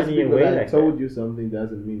giving money away like that. I told you something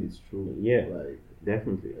doesn't mean it's true. Yeah,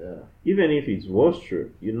 definitely. Yeah. Even if it was true,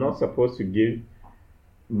 you're not supposed to give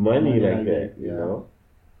money like that. Yeah.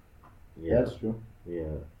 That's true.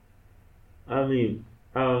 Yeah. I mean,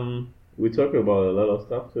 we talked about a lot of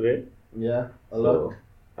stuff today. Yeah, a lot.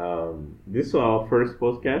 This is our first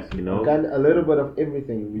podcast, A little bit of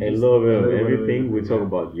everything. We talk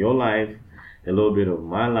about your life, a little bit of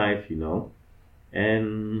my life,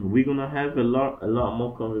 and we're gonna have a lot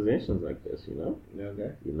more conversations like this,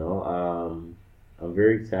 Okay. I'm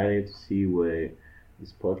very excited to see where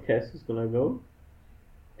this podcast is gonna go,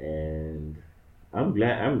 and I'm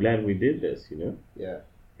glad we did this, Yeah.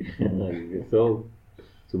 So,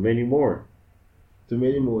 to many more.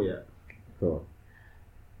 Yeah. Cool.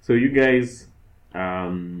 So you guys,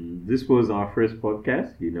 this was our first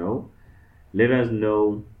podcast, Let us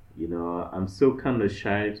know, I'm still kind of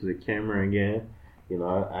shy to the camera again.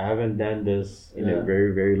 I haven't done this in a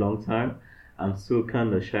very, very long time. I'm still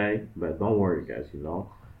kind of shy, but don't worry, guys,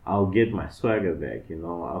 I'll get my swagger back,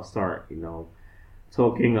 I'll start,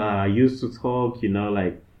 talking. I used to talk,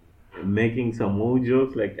 like, making some more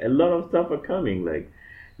jokes, like a lot of stuff are coming, like,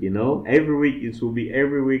 every week. It will be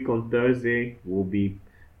every week on Thursday. We'll be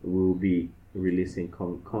releasing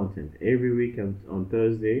content every week on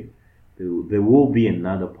Thursday. There will be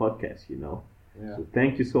another podcast, Yeah. So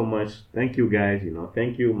thank you so much. Thank you guys.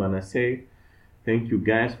 Thank you, Manasseh. Thank you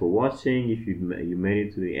guys for watching. If you made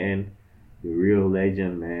it to the end, you're a real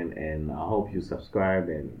legend, man. And I hope you subscribe,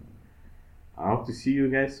 and I hope to see you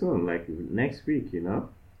guys soon, like next week.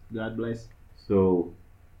 God bless. So,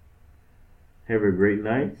 have a great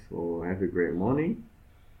night or have a great morning,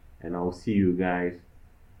 and I'll see you guys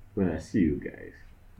when I see you guys.